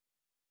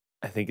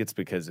 I think it's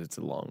because it's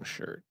a long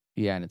shirt.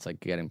 Yeah, and it's like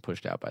getting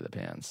pushed out by the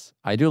pants.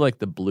 I do like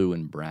the blue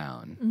and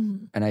brown,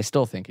 Mhm. and I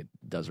still think it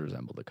does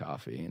resemble the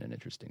coffee in an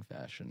interesting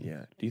fashion.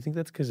 Yeah. Do you think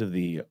that's because of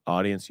the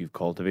audience you've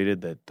cultivated?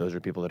 That those are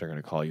people that are going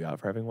to call you out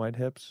for having wide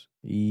hips?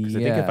 Because I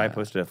think if I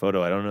posted a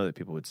photo, I don't know that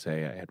people would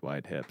say I had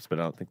wide hips, but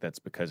I don't think that's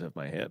because of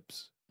my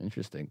hips.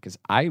 Interesting, because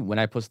when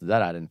I posted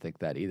that, I didn't think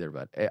that either,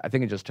 but I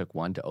think it just took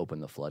one to open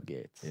the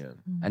floodgates. Yeah.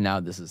 And now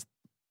this is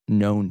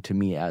known to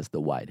me as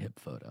the wide hip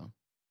photo.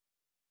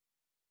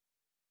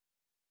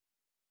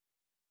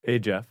 Hey,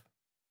 Jeff.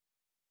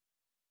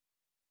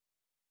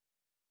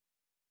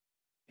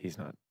 He's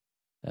not.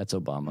 That's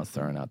Obama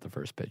throwing out the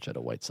first pitch at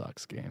a White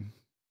Sox game.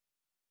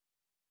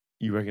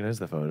 You recognize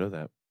the photo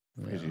that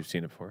because Yeah. you've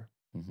seen it before.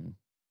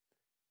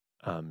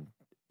 Mhm.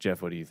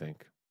 Jeff, what do you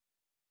think?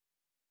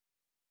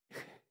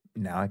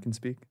 Now I can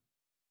speak.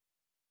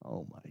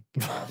 Oh my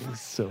God,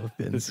 he's so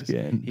thin This is-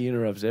 skinned. He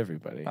interrupts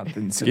everybody. Not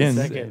thin skin.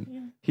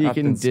 Second. He Not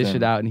can thin dish skin.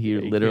 it out, and he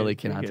Yeah, he literally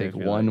can cannot take it, take I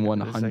feel one like,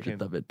 in a 100th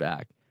second. of it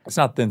back. It's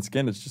not thin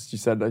skin. It's just you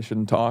said I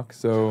shouldn't talk.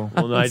 So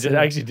Well, no, I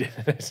actually did.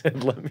 I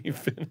said, let me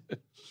finish.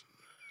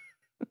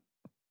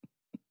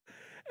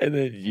 And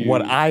then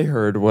What I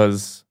heard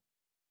was,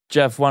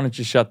 Jeff, why don't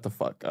you shut the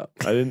fuck up?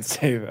 I didn't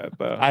say that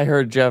though. I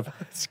heard, Jeff,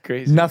 It's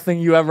crazy. nothing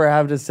you ever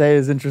have to say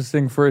is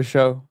interesting for a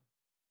show.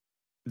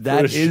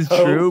 That For a is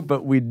show? true,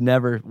 but we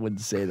never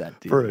would say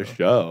that to For you. a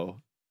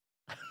show.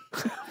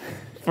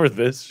 For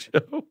this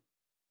show.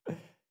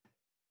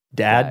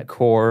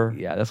 Dadcore.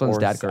 Yeah, this one's or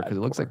dadcore because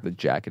it looks sadcore. like the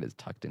jacket is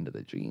tucked into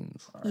the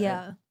jeans.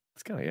 Yeah.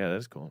 It's kind of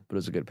that's cool. But it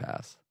was a good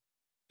pass.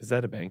 Is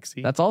that a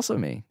Banksy? That's also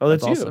me. Oh,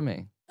 that's also you.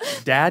 me.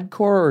 Dadcore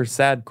or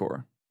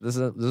sadcore? This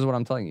is what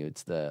I'm telling you.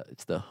 It's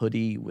the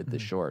hoodie with the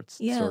shorts.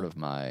 Yeah. Sort of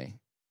my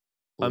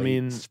I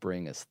mean,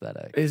 spring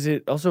aesthetic. Is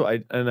it also?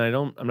 I'm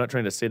not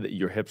trying to say that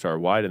your hips are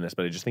wide in this,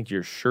 but I just think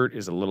your shirt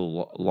is a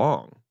little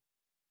long.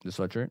 The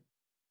sweatshirt?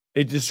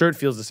 The shirt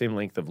feels the same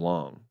length of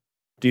long.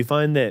 Do you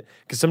find that?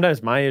 Because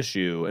sometimes my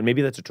issue, and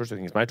maybe that's a torso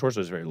thing, is my torso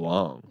is very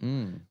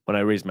long. When I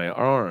raise my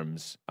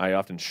arms, I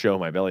often show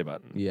my belly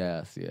button.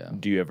 Yes, yeah.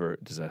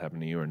 Does that happen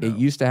to you or no? It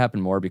used to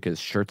happen more because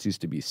shirts used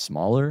to be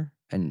smaller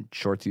and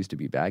shorts used to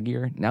be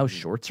baggier. Now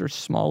shorts are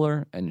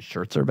smaller and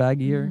shirts are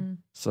baggier.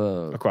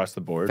 So across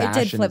the board, It did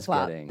fashion is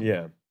flip-flop. getting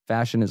yeah.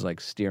 fashion is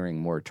like steering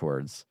more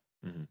towards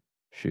Mhm.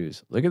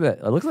 shoes. Look at that.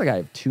 It looks like I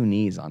have two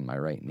knees on my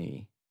right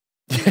knee.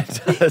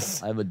 It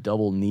does. I have a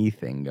double knee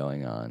thing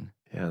going on.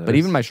 Yeah, But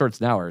even my shorts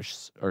now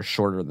are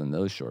shorter than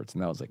those shorts,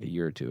 and that was like a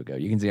year or two ago.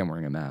 You can see I'm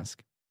wearing a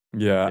mask.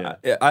 Yeah.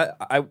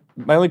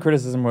 My only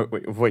criticism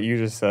of what you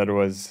just said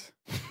was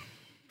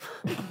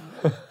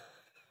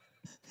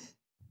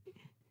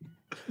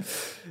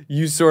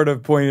you sort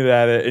of pointed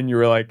at it and you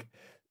were like,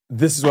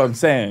 this is what I'm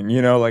saying,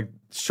 like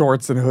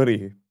shorts and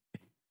hoodie.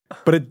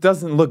 But it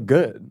doesn't look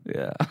good.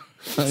 Yeah.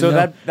 So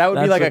that would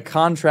be That's like a what-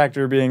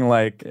 contractor being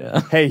like,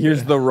 hey,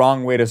 here's the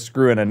wrong way to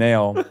screw in a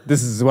nail.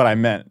 This is what I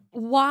meant.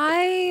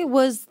 Why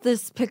was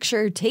this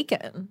picture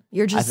taken?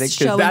 You're just think 'cause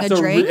showing a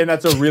drink. And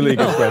that's a really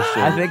good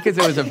question. I think because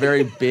it was a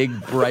very big,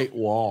 bright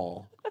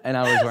wall, and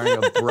I was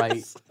wearing a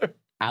bright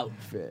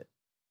outfit.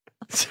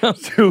 So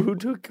who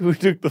took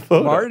the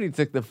photo? Marty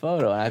took the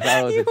photo, and I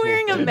thought it was You're a cool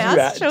wearing a photo.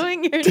 mask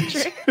showing your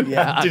drink.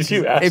 Yeah. Did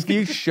you ask If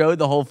you showed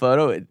the whole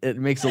photo, it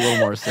makes a little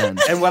more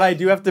sense. And what I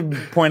do have to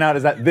point out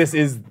is that this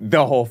is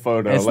the whole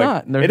photo. It's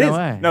not. There's it no is.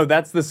 way. No,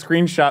 that's the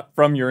screenshot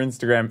from your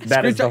Instagram.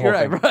 That is the Screenshot, whole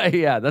you're thing. right,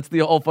 yeah, that's the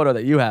whole photo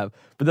that you have.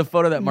 But the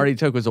photo that Marty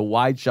took was a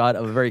wide shot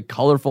of a very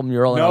colorful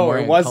mural. And No, I'm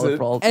wearing it wasn't.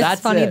 colorful. It's That's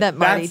funny it. that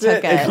Marty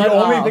That's took it. it. The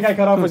only off. thing I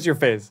cut off was your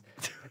face.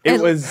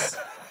 It was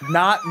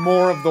not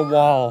more of the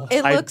wall.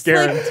 It I looks like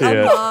guarantee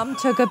a it. mom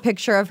took a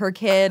picture of her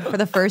kid for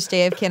the first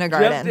day of Jeff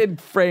kindergarten. did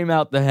frame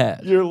out the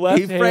head. Your left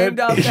He framed hand-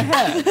 out the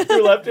head.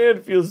 Your left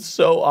hand feels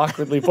so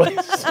awkwardly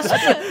placed.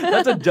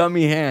 That's a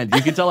dummy hand.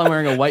 You can tell I'm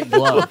wearing a white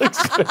glove.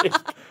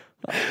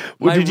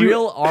 My did you-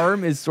 real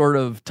arm is sort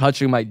of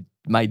touching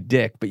my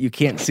dick, but you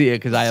can't see it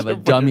because I have a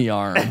dummy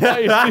arm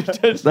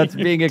that's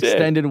being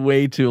extended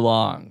way too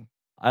long.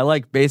 I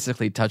like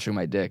basically touching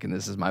my dick, and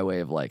this is my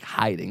way of like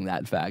hiding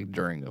that fact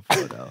during a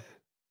photo.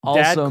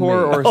 Also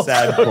Dadcore me. or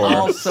sadcore?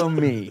 Also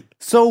me.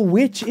 So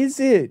which is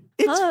it?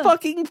 It's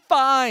fucking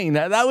fine.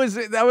 That was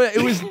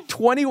it was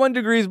 21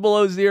 degrees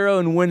below zero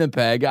in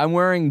Winnipeg. I'm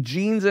wearing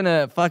jeans and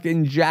a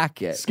fucking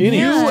jacket. Skinny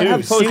Yeah. too. have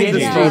posted Skinny.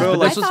 this Yeah. photo I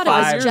like thought it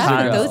was 5 Jeff with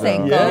times. those though.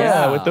 angles.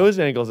 Yeah, with those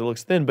angles it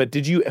looks thin. But who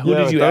did you with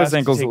ask those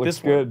ankles to it take looks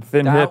this good.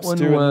 Thin That hips one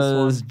too. in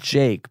this was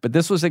Jake, but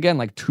this was again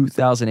like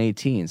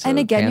 2018. So and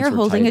the again, pants you're were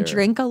holding a tighter.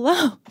 drink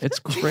alone. It's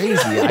crazy.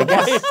 I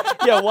guess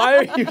Yeah, why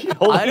are you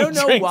holding I don't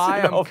know drinks why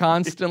in I'm all-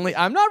 constantly.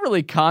 I'm not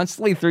really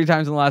constantly 3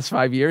 times in the last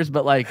 5 years,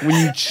 but like when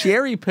you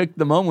cherry pick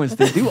the moments,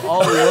 they do all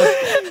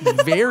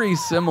look very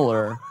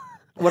similar.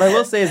 What I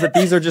will say is that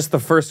these are just the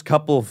first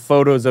couple of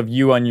photos of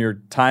you on your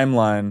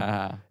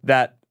timeline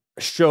that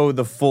show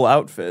the full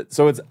outfit.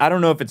 So I don't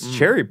know if it's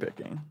cherry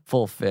picking.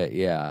 Full fit,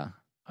 yeah.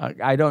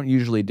 I don't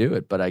usually do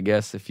it, but I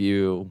guess if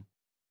you're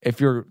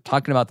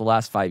talking about the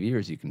last 5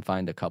 years, you can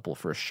find a couple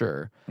for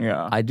sure.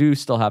 Yeah. I do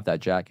still have that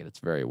jacket. It's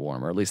very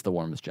warm, or at least the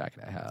warmest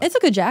jacket I have. It's a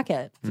good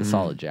jacket. It's a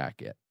solid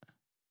jacket.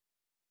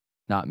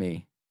 Not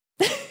me.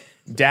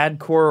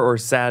 Dadcore or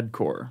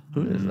sadcore?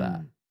 Who is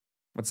that?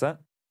 What's that?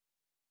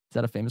 Is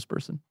that a famous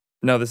person?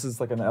 No, this is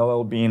like an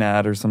LL Bean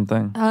ad or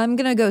something. I'm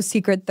going to go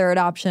secret third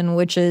option,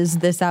 which is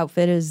this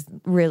outfit is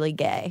really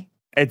gay.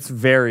 It's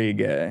very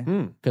gay.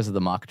 Because of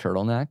the mock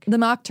turtleneck? The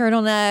mock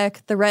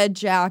turtleneck, the red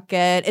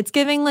jacket. It's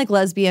giving like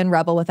lesbian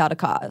rebel without a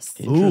cause.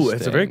 Ooh,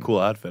 it's a very Interesting. cool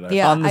outfit.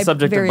 Yeah, On the I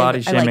subject of body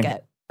I shaming,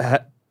 like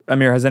it.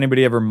 Amir, has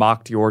anybody ever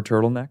mocked your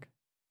turtleneck?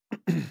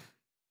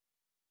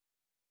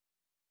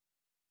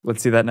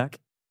 Let's see that neck.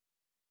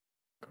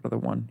 Go to the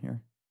one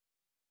here.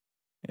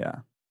 Yeah.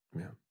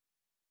 Yeah.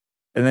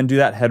 And then do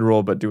that head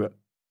roll, but do it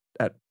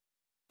at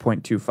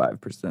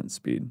 0.25%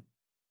 speed.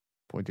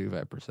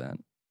 0.25%.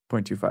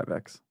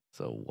 0.25x.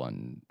 So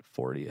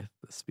 1/40th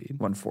the speed.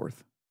 1/4.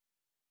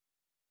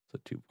 So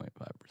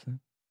 2.5%.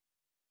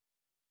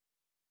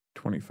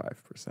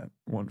 25%.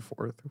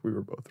 1/4. We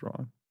were both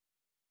wrong.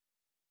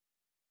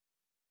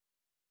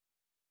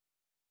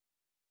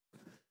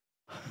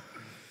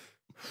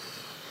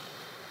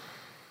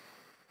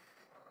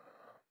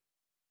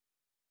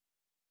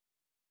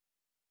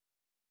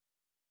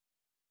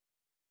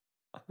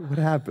 What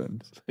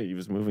happened? He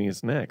was moving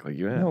his neck like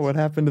you asked. No, what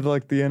happened to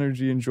like the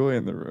energy and joy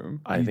in the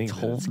room? I think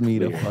told me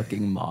to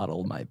fucking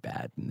model my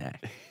bad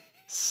neck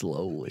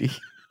slowly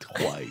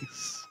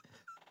twice.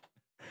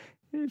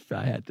 If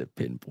I had to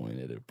pinpoint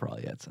it, it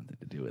probably had something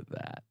to do with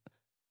that.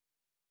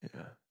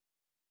 Yeah.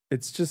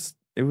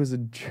 It was a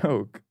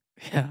joke.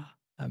 Yeah,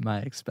 at my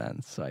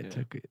expense, so I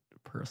took it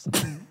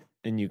personally.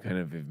 And you kind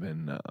of have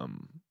been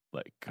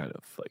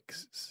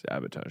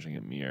sabotaging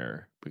him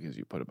here because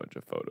you put a bunch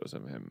of photos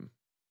of him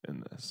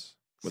in this.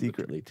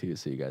 Secretly too,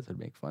 so you guys would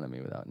make fun of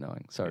me without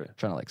knowing. Sorry,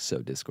 trying to like sow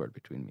discord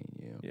between me and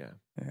you. Yeah.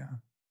 Yeah.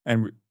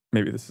 And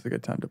maybe this is a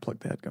good time to plug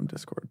the Headgum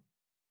Discord.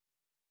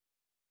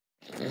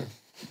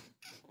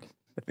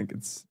 I think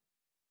it's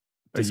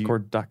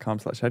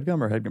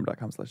discord.com/headgum or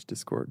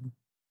headgum.com/discord.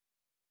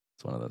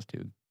 It's one of those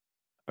two.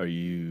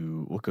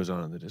 What goes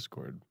on in the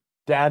Discord?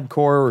 Dadcore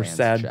or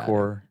Fans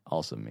sadcore?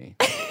 Also me.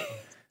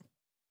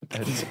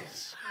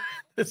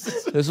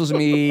 This was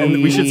me.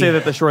 And we should say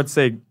that the shorts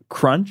say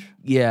crunch.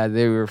 Yeah,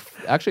 they were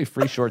actually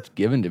free shorts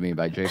given to me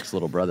by Jake's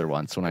little brother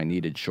once when I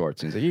needed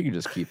shorts. He's like, "You can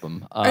just keep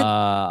them."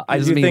 I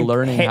this do is me think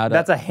learning how to.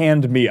 That's a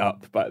hand me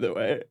up, by the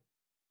way,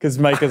 because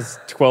Micah's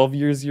 12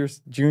 years your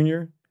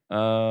junior.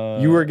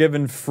 You were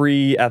given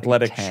free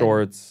athletic 10.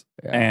 shorts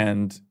Yeah.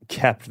 and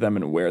kept them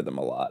and wear them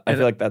a lot. I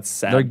feel like that's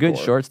sad. They're good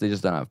shorts. They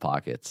just don't have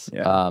pockets.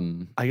 Yeah.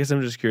 I guess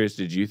I'm just curious.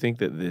 Did you think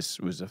that this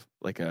was a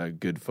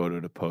good photo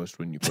to post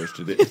when you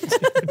posted it?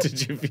 How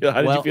did you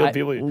feel?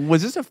 People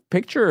was this a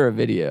picture or a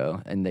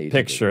video? And they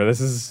Picture. This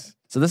is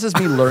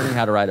me learning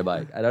how to ride a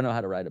bike. I don't know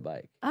how to ride a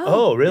bike.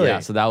 Oh, really? Yeah.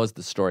 So that was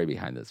the story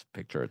behind this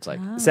picture. It's like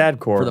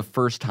sadcore. for the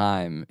first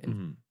time,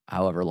 in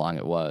however long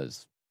it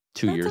was,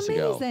 2 years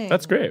ago.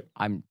 That's great.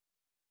 I'm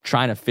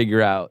trying to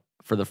figure out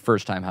for the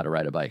first time how to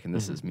ride a bike, and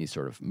this is me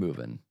sort of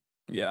moving.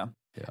 Yeah.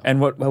 Yeah.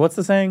 And what's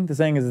the saying? The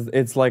saying is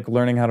it's like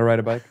learning how to ride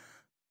a bike,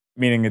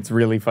 meaning it's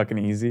really fucking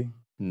easy.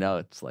 No,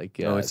 it's like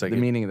it's like the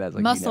meaning of that is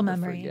like muscle you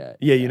never memory. Forget.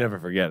 Yeah, you never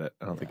forget it.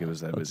 I don't think it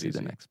was that Let's see easy.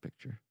 the next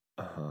picture.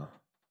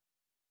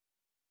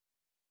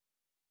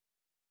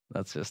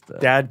 That's just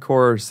Dadcore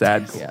or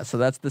sadcore. Yeah, so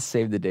that's the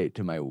save the date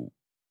to my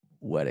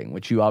wedding,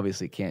 which you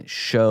obviously can't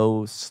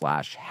show/have.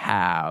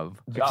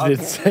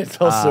 It's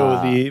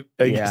also the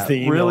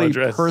email really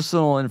address.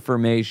 Personal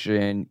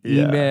information,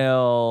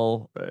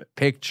 email,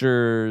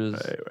 pictures.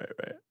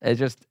 Right. It's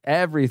just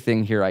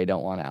everything here I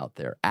don't want out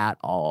there at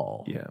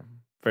all. Yeah.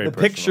 Very The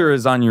personal. picture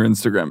is on your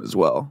Instagram as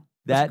well.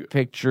 That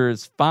picture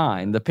is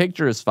fine. The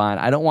picture is fine.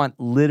 I don't want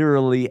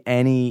literally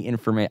any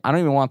information. I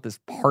don't even want this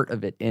part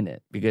of it in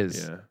it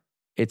because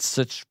it's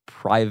such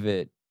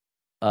private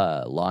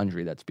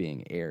laundry that's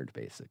being aired,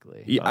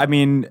 basically. Yeah, I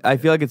mean, I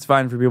feel like it's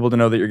fine for people to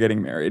know that you're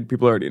getting married.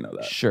 People already know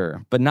that.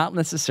 Sure, but not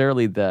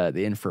necessarily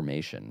the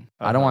information.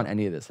 I don't want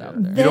any of this out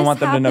there. You don't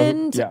want them to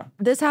know. Yeah.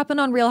 This happened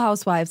on Real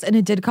Housewives, and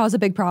it did cause a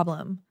big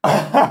problem.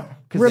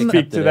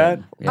 Speak to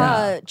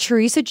that.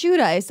 Teresa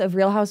Giudice of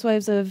Real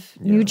Housewives of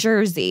New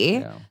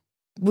Jersey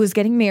was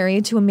getting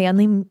married to a man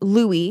named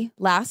Louis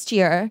last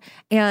year,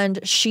 and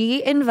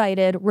she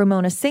invited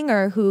Ramona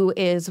Singer, who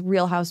is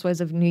Real Housewives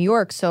of New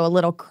York, so a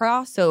little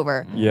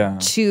crossover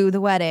to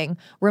the wedding.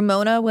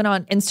 Ramona went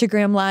on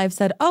Instagram Live,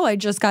 said, "Oh, I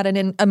just got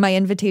my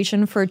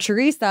invitation for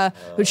Teresa,"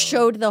 which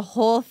showed the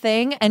whole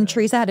thing, and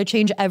Teresa had to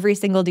change every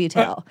single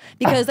detail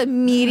because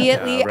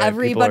immediately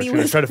everybody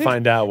was trying to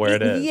find out where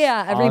it is.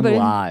 On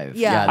live.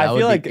 Yeah, that I would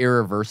feel be like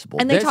irreversible.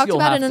 and they This talked you'll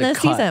about have it in to this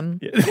cut. season.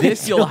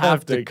 This you'll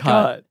have to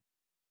cut.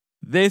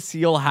 This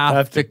you'll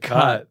have to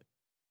cut.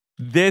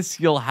 This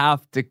you'll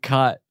have to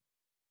cut.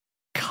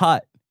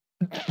 Cut.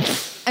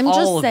 I'm All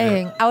just of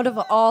saying, out of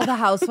all the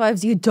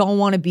housewives, you don't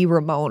want to be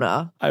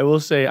Ramona. I will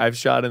say I've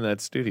shot in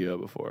that studio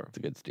before. It's a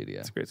good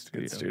studio. It's a great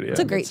studio. It's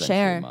a great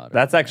share.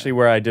 That's actually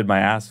where I did my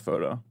ass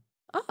photo.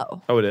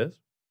 Oh. Oh, it is?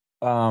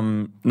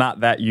 Not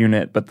that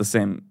unit, but the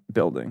same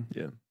building.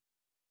 Yeah.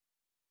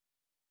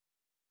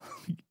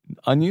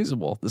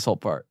 Unusable, this whole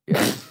part.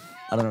 Yeah.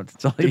 I don't know what to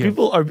tell Are you.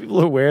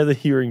 people aware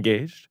that you're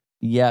engaged?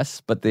 Yes,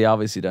 but they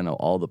obviously don't know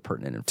all the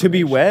pertinent information. To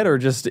be wed or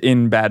just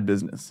in bad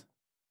business?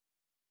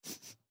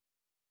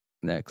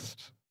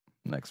 Next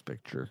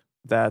picture.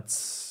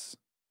 That's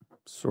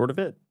sort of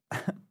it.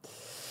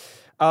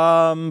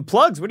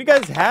 Plugs. What do you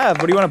guys have?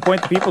 What do you want to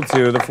point the people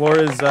to? The floor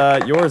is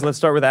yours. Let's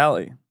start with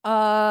Allie.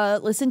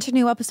 Listen to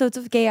new episodes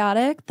of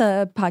Chaotic,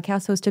 the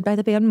podcast hosted by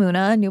the band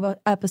Muna. New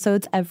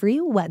episodes every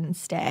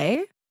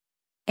Wednesday.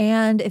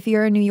 And if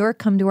you're in New York,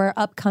 come to our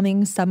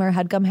upcoming summer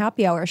Headgum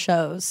Happy Hour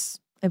shows.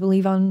 I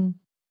believe on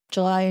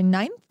July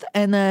 9th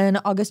and then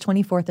August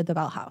 24th at the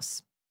Bell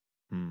House.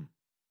 And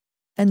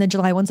the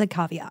July one's at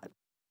Caveat.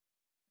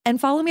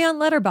 And follow me on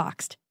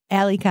Letterboxd,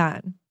 Allie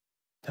Khan.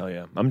 Hell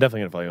yeah. I'm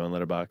definitely going to follow you on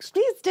Letterboxd.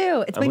 Please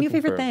do. It's my new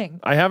favorite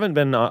thing. I haven't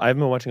been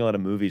watching a lot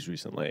of movies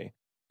recently,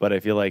 but I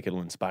feel like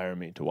it'll inspire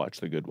me to watch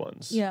the good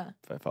ones. Yeah.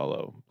 If I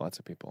follow lots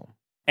of people.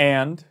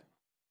 And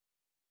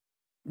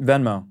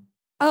Venmo.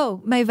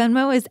 Oh, my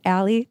Venmo is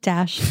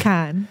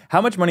Allie-Khan.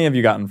 How much money have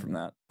you gotten from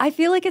that? I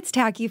feel like it's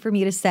tacky for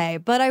me to say,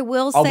 but I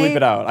will say I'll bleep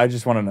it out. I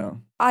just want to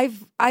know.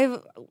 I've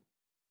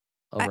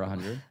over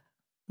 100.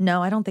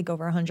 No, I don't think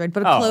over 100.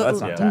 But that's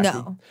not tacky.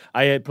 no.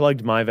 I had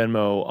plugged my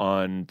Venmo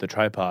on the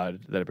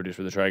tripod that I produced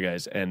for the Try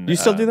Guys, and You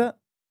still do that?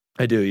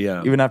 I do,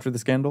 yeah. Even after the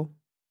scandal?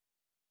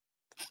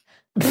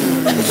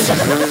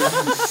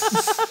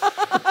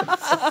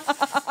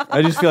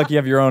 I just feel like you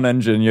have your own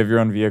engine, you have your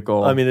own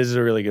vehicle. I mean, this is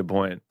a really good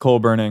point. Coal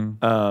burning.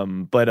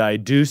 But I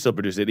do still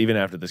produce it even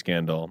after the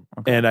scandal.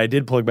 Okay. And I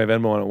did plug my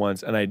Venmo on it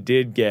once, and I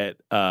did get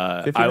 50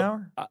 an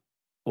hour?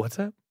 What's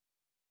that?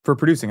 For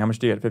producing, how much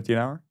do you get? 50 an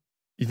hour?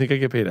 You think I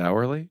get paid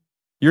hourly?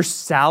 You're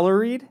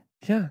salaried?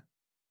 Yeah.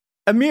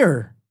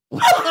 Amir. I'm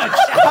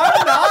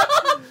not.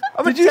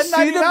 Did you see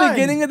the 1099.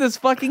 beginning of this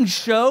fucking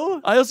show?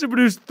 I also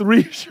produced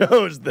 3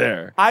 shows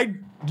there.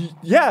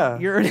 Yeah.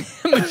 You're an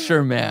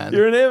amateur, man.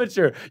 You're an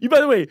amateur. By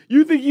the way,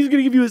 you think he's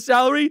gonna give you a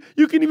salary?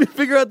 You can even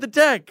figure out the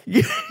tech.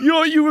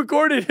 You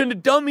recorded in a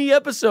dummy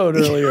episode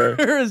earlier.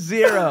 You're a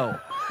 0.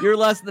 You're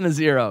less than a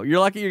 0. You're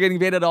lucky you're getting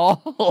paid at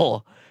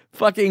all.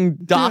 Fucking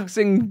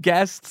doxing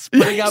guests,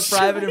 putting out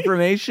private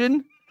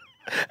information,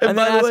 and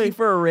then asking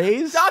for a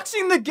raise.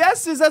 Doxing the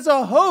guests is as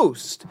a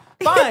host.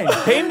 Fine,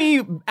 pay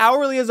me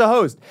hourly as a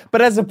host.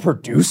 But as a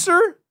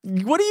producer?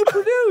 What do you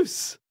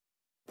produce?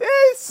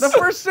 This. The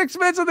first 6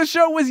 minutes of the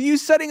show was you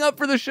setting up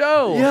for the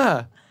show.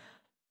 Yeah.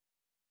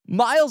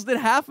 Miles did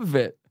half of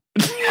it.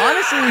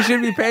 Honestly, we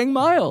should be paying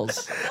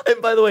Miles.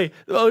 And by the way,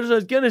 what I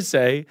was gonna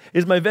say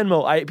is my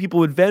Venmo. People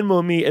would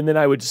Venmo me, and then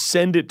I would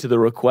send it to the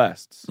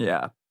requests.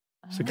 Yeah.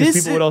 Because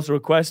people would also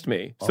request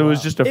me. So it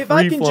was just a If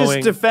I can just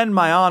free-flowing... defend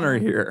my honor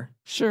here.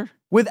 Sure.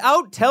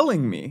 Without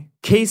telling me,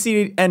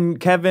 Casey and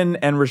Kevin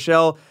and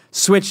Rochelle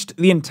switched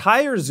the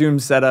entire Zoom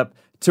setup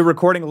to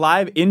recording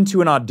live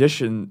into an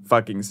audition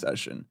fucking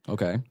session.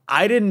 Okay.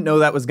 I didn't know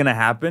that was going to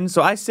happen,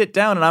 so I sit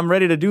down and I'm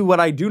ready to do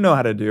what I do know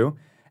how to do.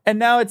 And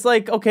now it's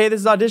like, okay, this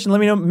is audition. Let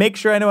me make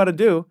sure I know how to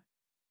do.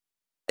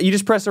 You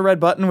just press a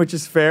red button, which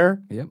is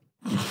fair. Yep.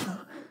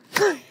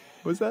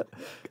 What's that?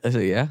 I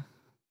said, yeah.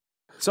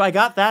 So I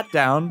got that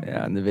down.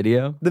 Yeah, in the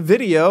video. The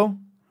video,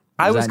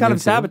 I was that kind new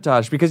of too?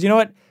 sabotaged because you know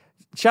what?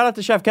 Shout out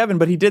to Chef Kevin,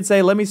 but he did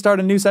say, let me start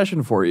a new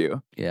session for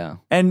you. Yeah.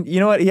 And you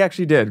know what? He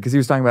actually did because he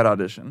was talking about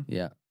audition.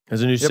 Yeah.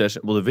 As a new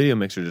session, well, the video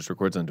mixer just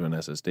records onto an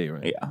SSD,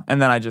 right? Yeah.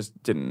 And then I just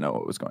didn't know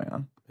what was going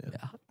on.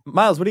 Yeah.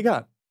 Miles, what do you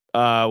got?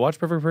 Watch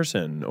Perfect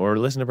Person or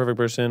listen to Perfect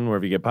Person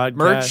wherever you get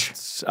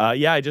podcasts. Merch?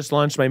 Yeah, I just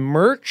launched my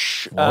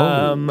merch.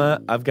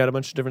 I've got a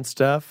bunch of different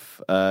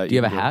stuff. Do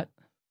you have a hat?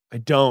 I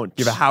don't.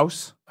 Do you have a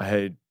house?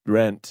 I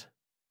rent.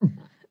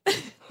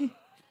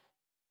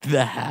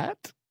 The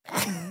hat?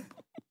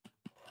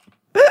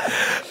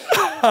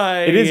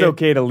 It is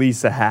okay to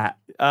lease a hat.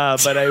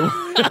 But I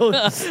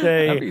will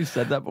say... Have you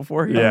said that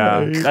before?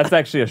 Yeah. That's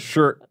actually a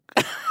shirt.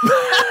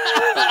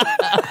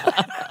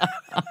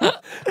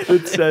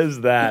 It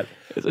says that.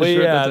 It's a But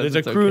shirt yeah, that says there's a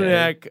it's crew okay.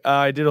 neck.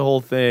 I did a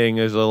whole thing.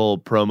 There's a little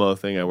promo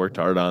thing I worked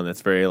hard on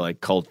that's very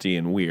like culty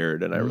and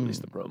weird. And I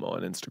released the promo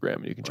on Instagram.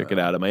 And you can check it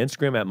out at my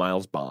Instagram at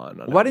Miles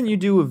Bond. Why didn't you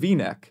do a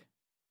V-neck?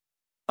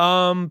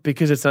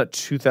 Because it's not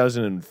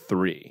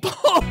 2003.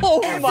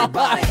 Oh my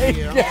God.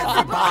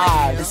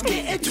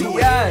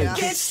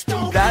 Yes.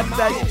 That's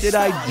that shit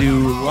I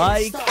do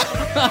like.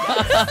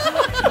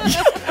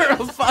 You're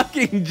a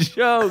fucking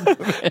joke,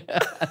 man.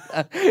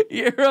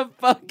 You're a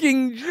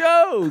fucking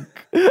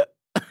joke.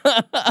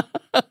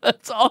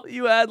 That's all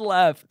you had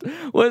left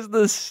was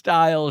the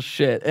style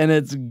shit, and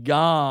it's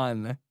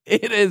gone.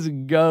 It is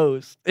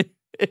ghost.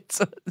 It's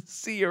a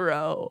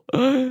 0.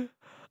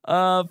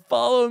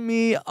 Follow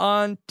me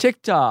on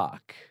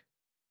TikTok.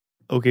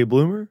 Okay,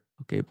 Bloomer?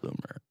 Okay,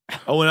 Bloomer.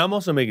 Oh, and I'm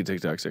also making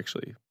TikToks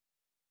actually.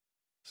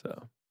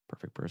 So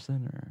Perfect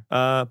Person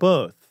or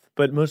both,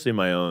 but mostly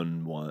my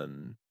own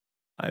one.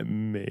 I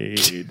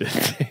made a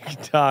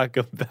TikTok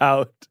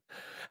about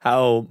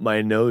how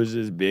my nose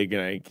is big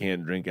and I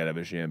can't drink out of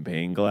a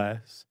champagne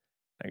glass.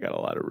 I got a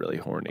lot of really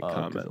horny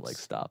comments. It like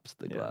stops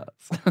the glass.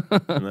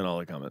 And then all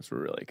the comments were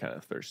really kind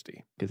of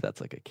thirsty. Because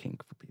that's like a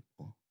kink for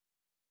people.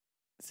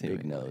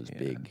 Big nose, yeah.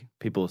 big.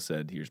 People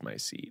said, "Here's my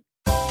seat."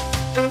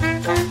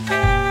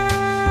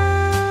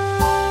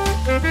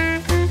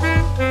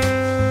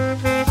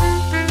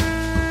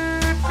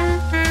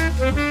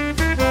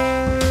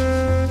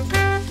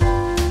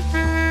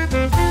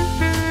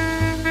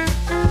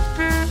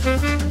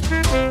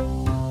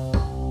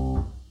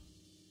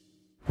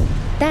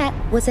 That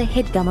was a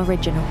HeadGum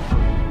original.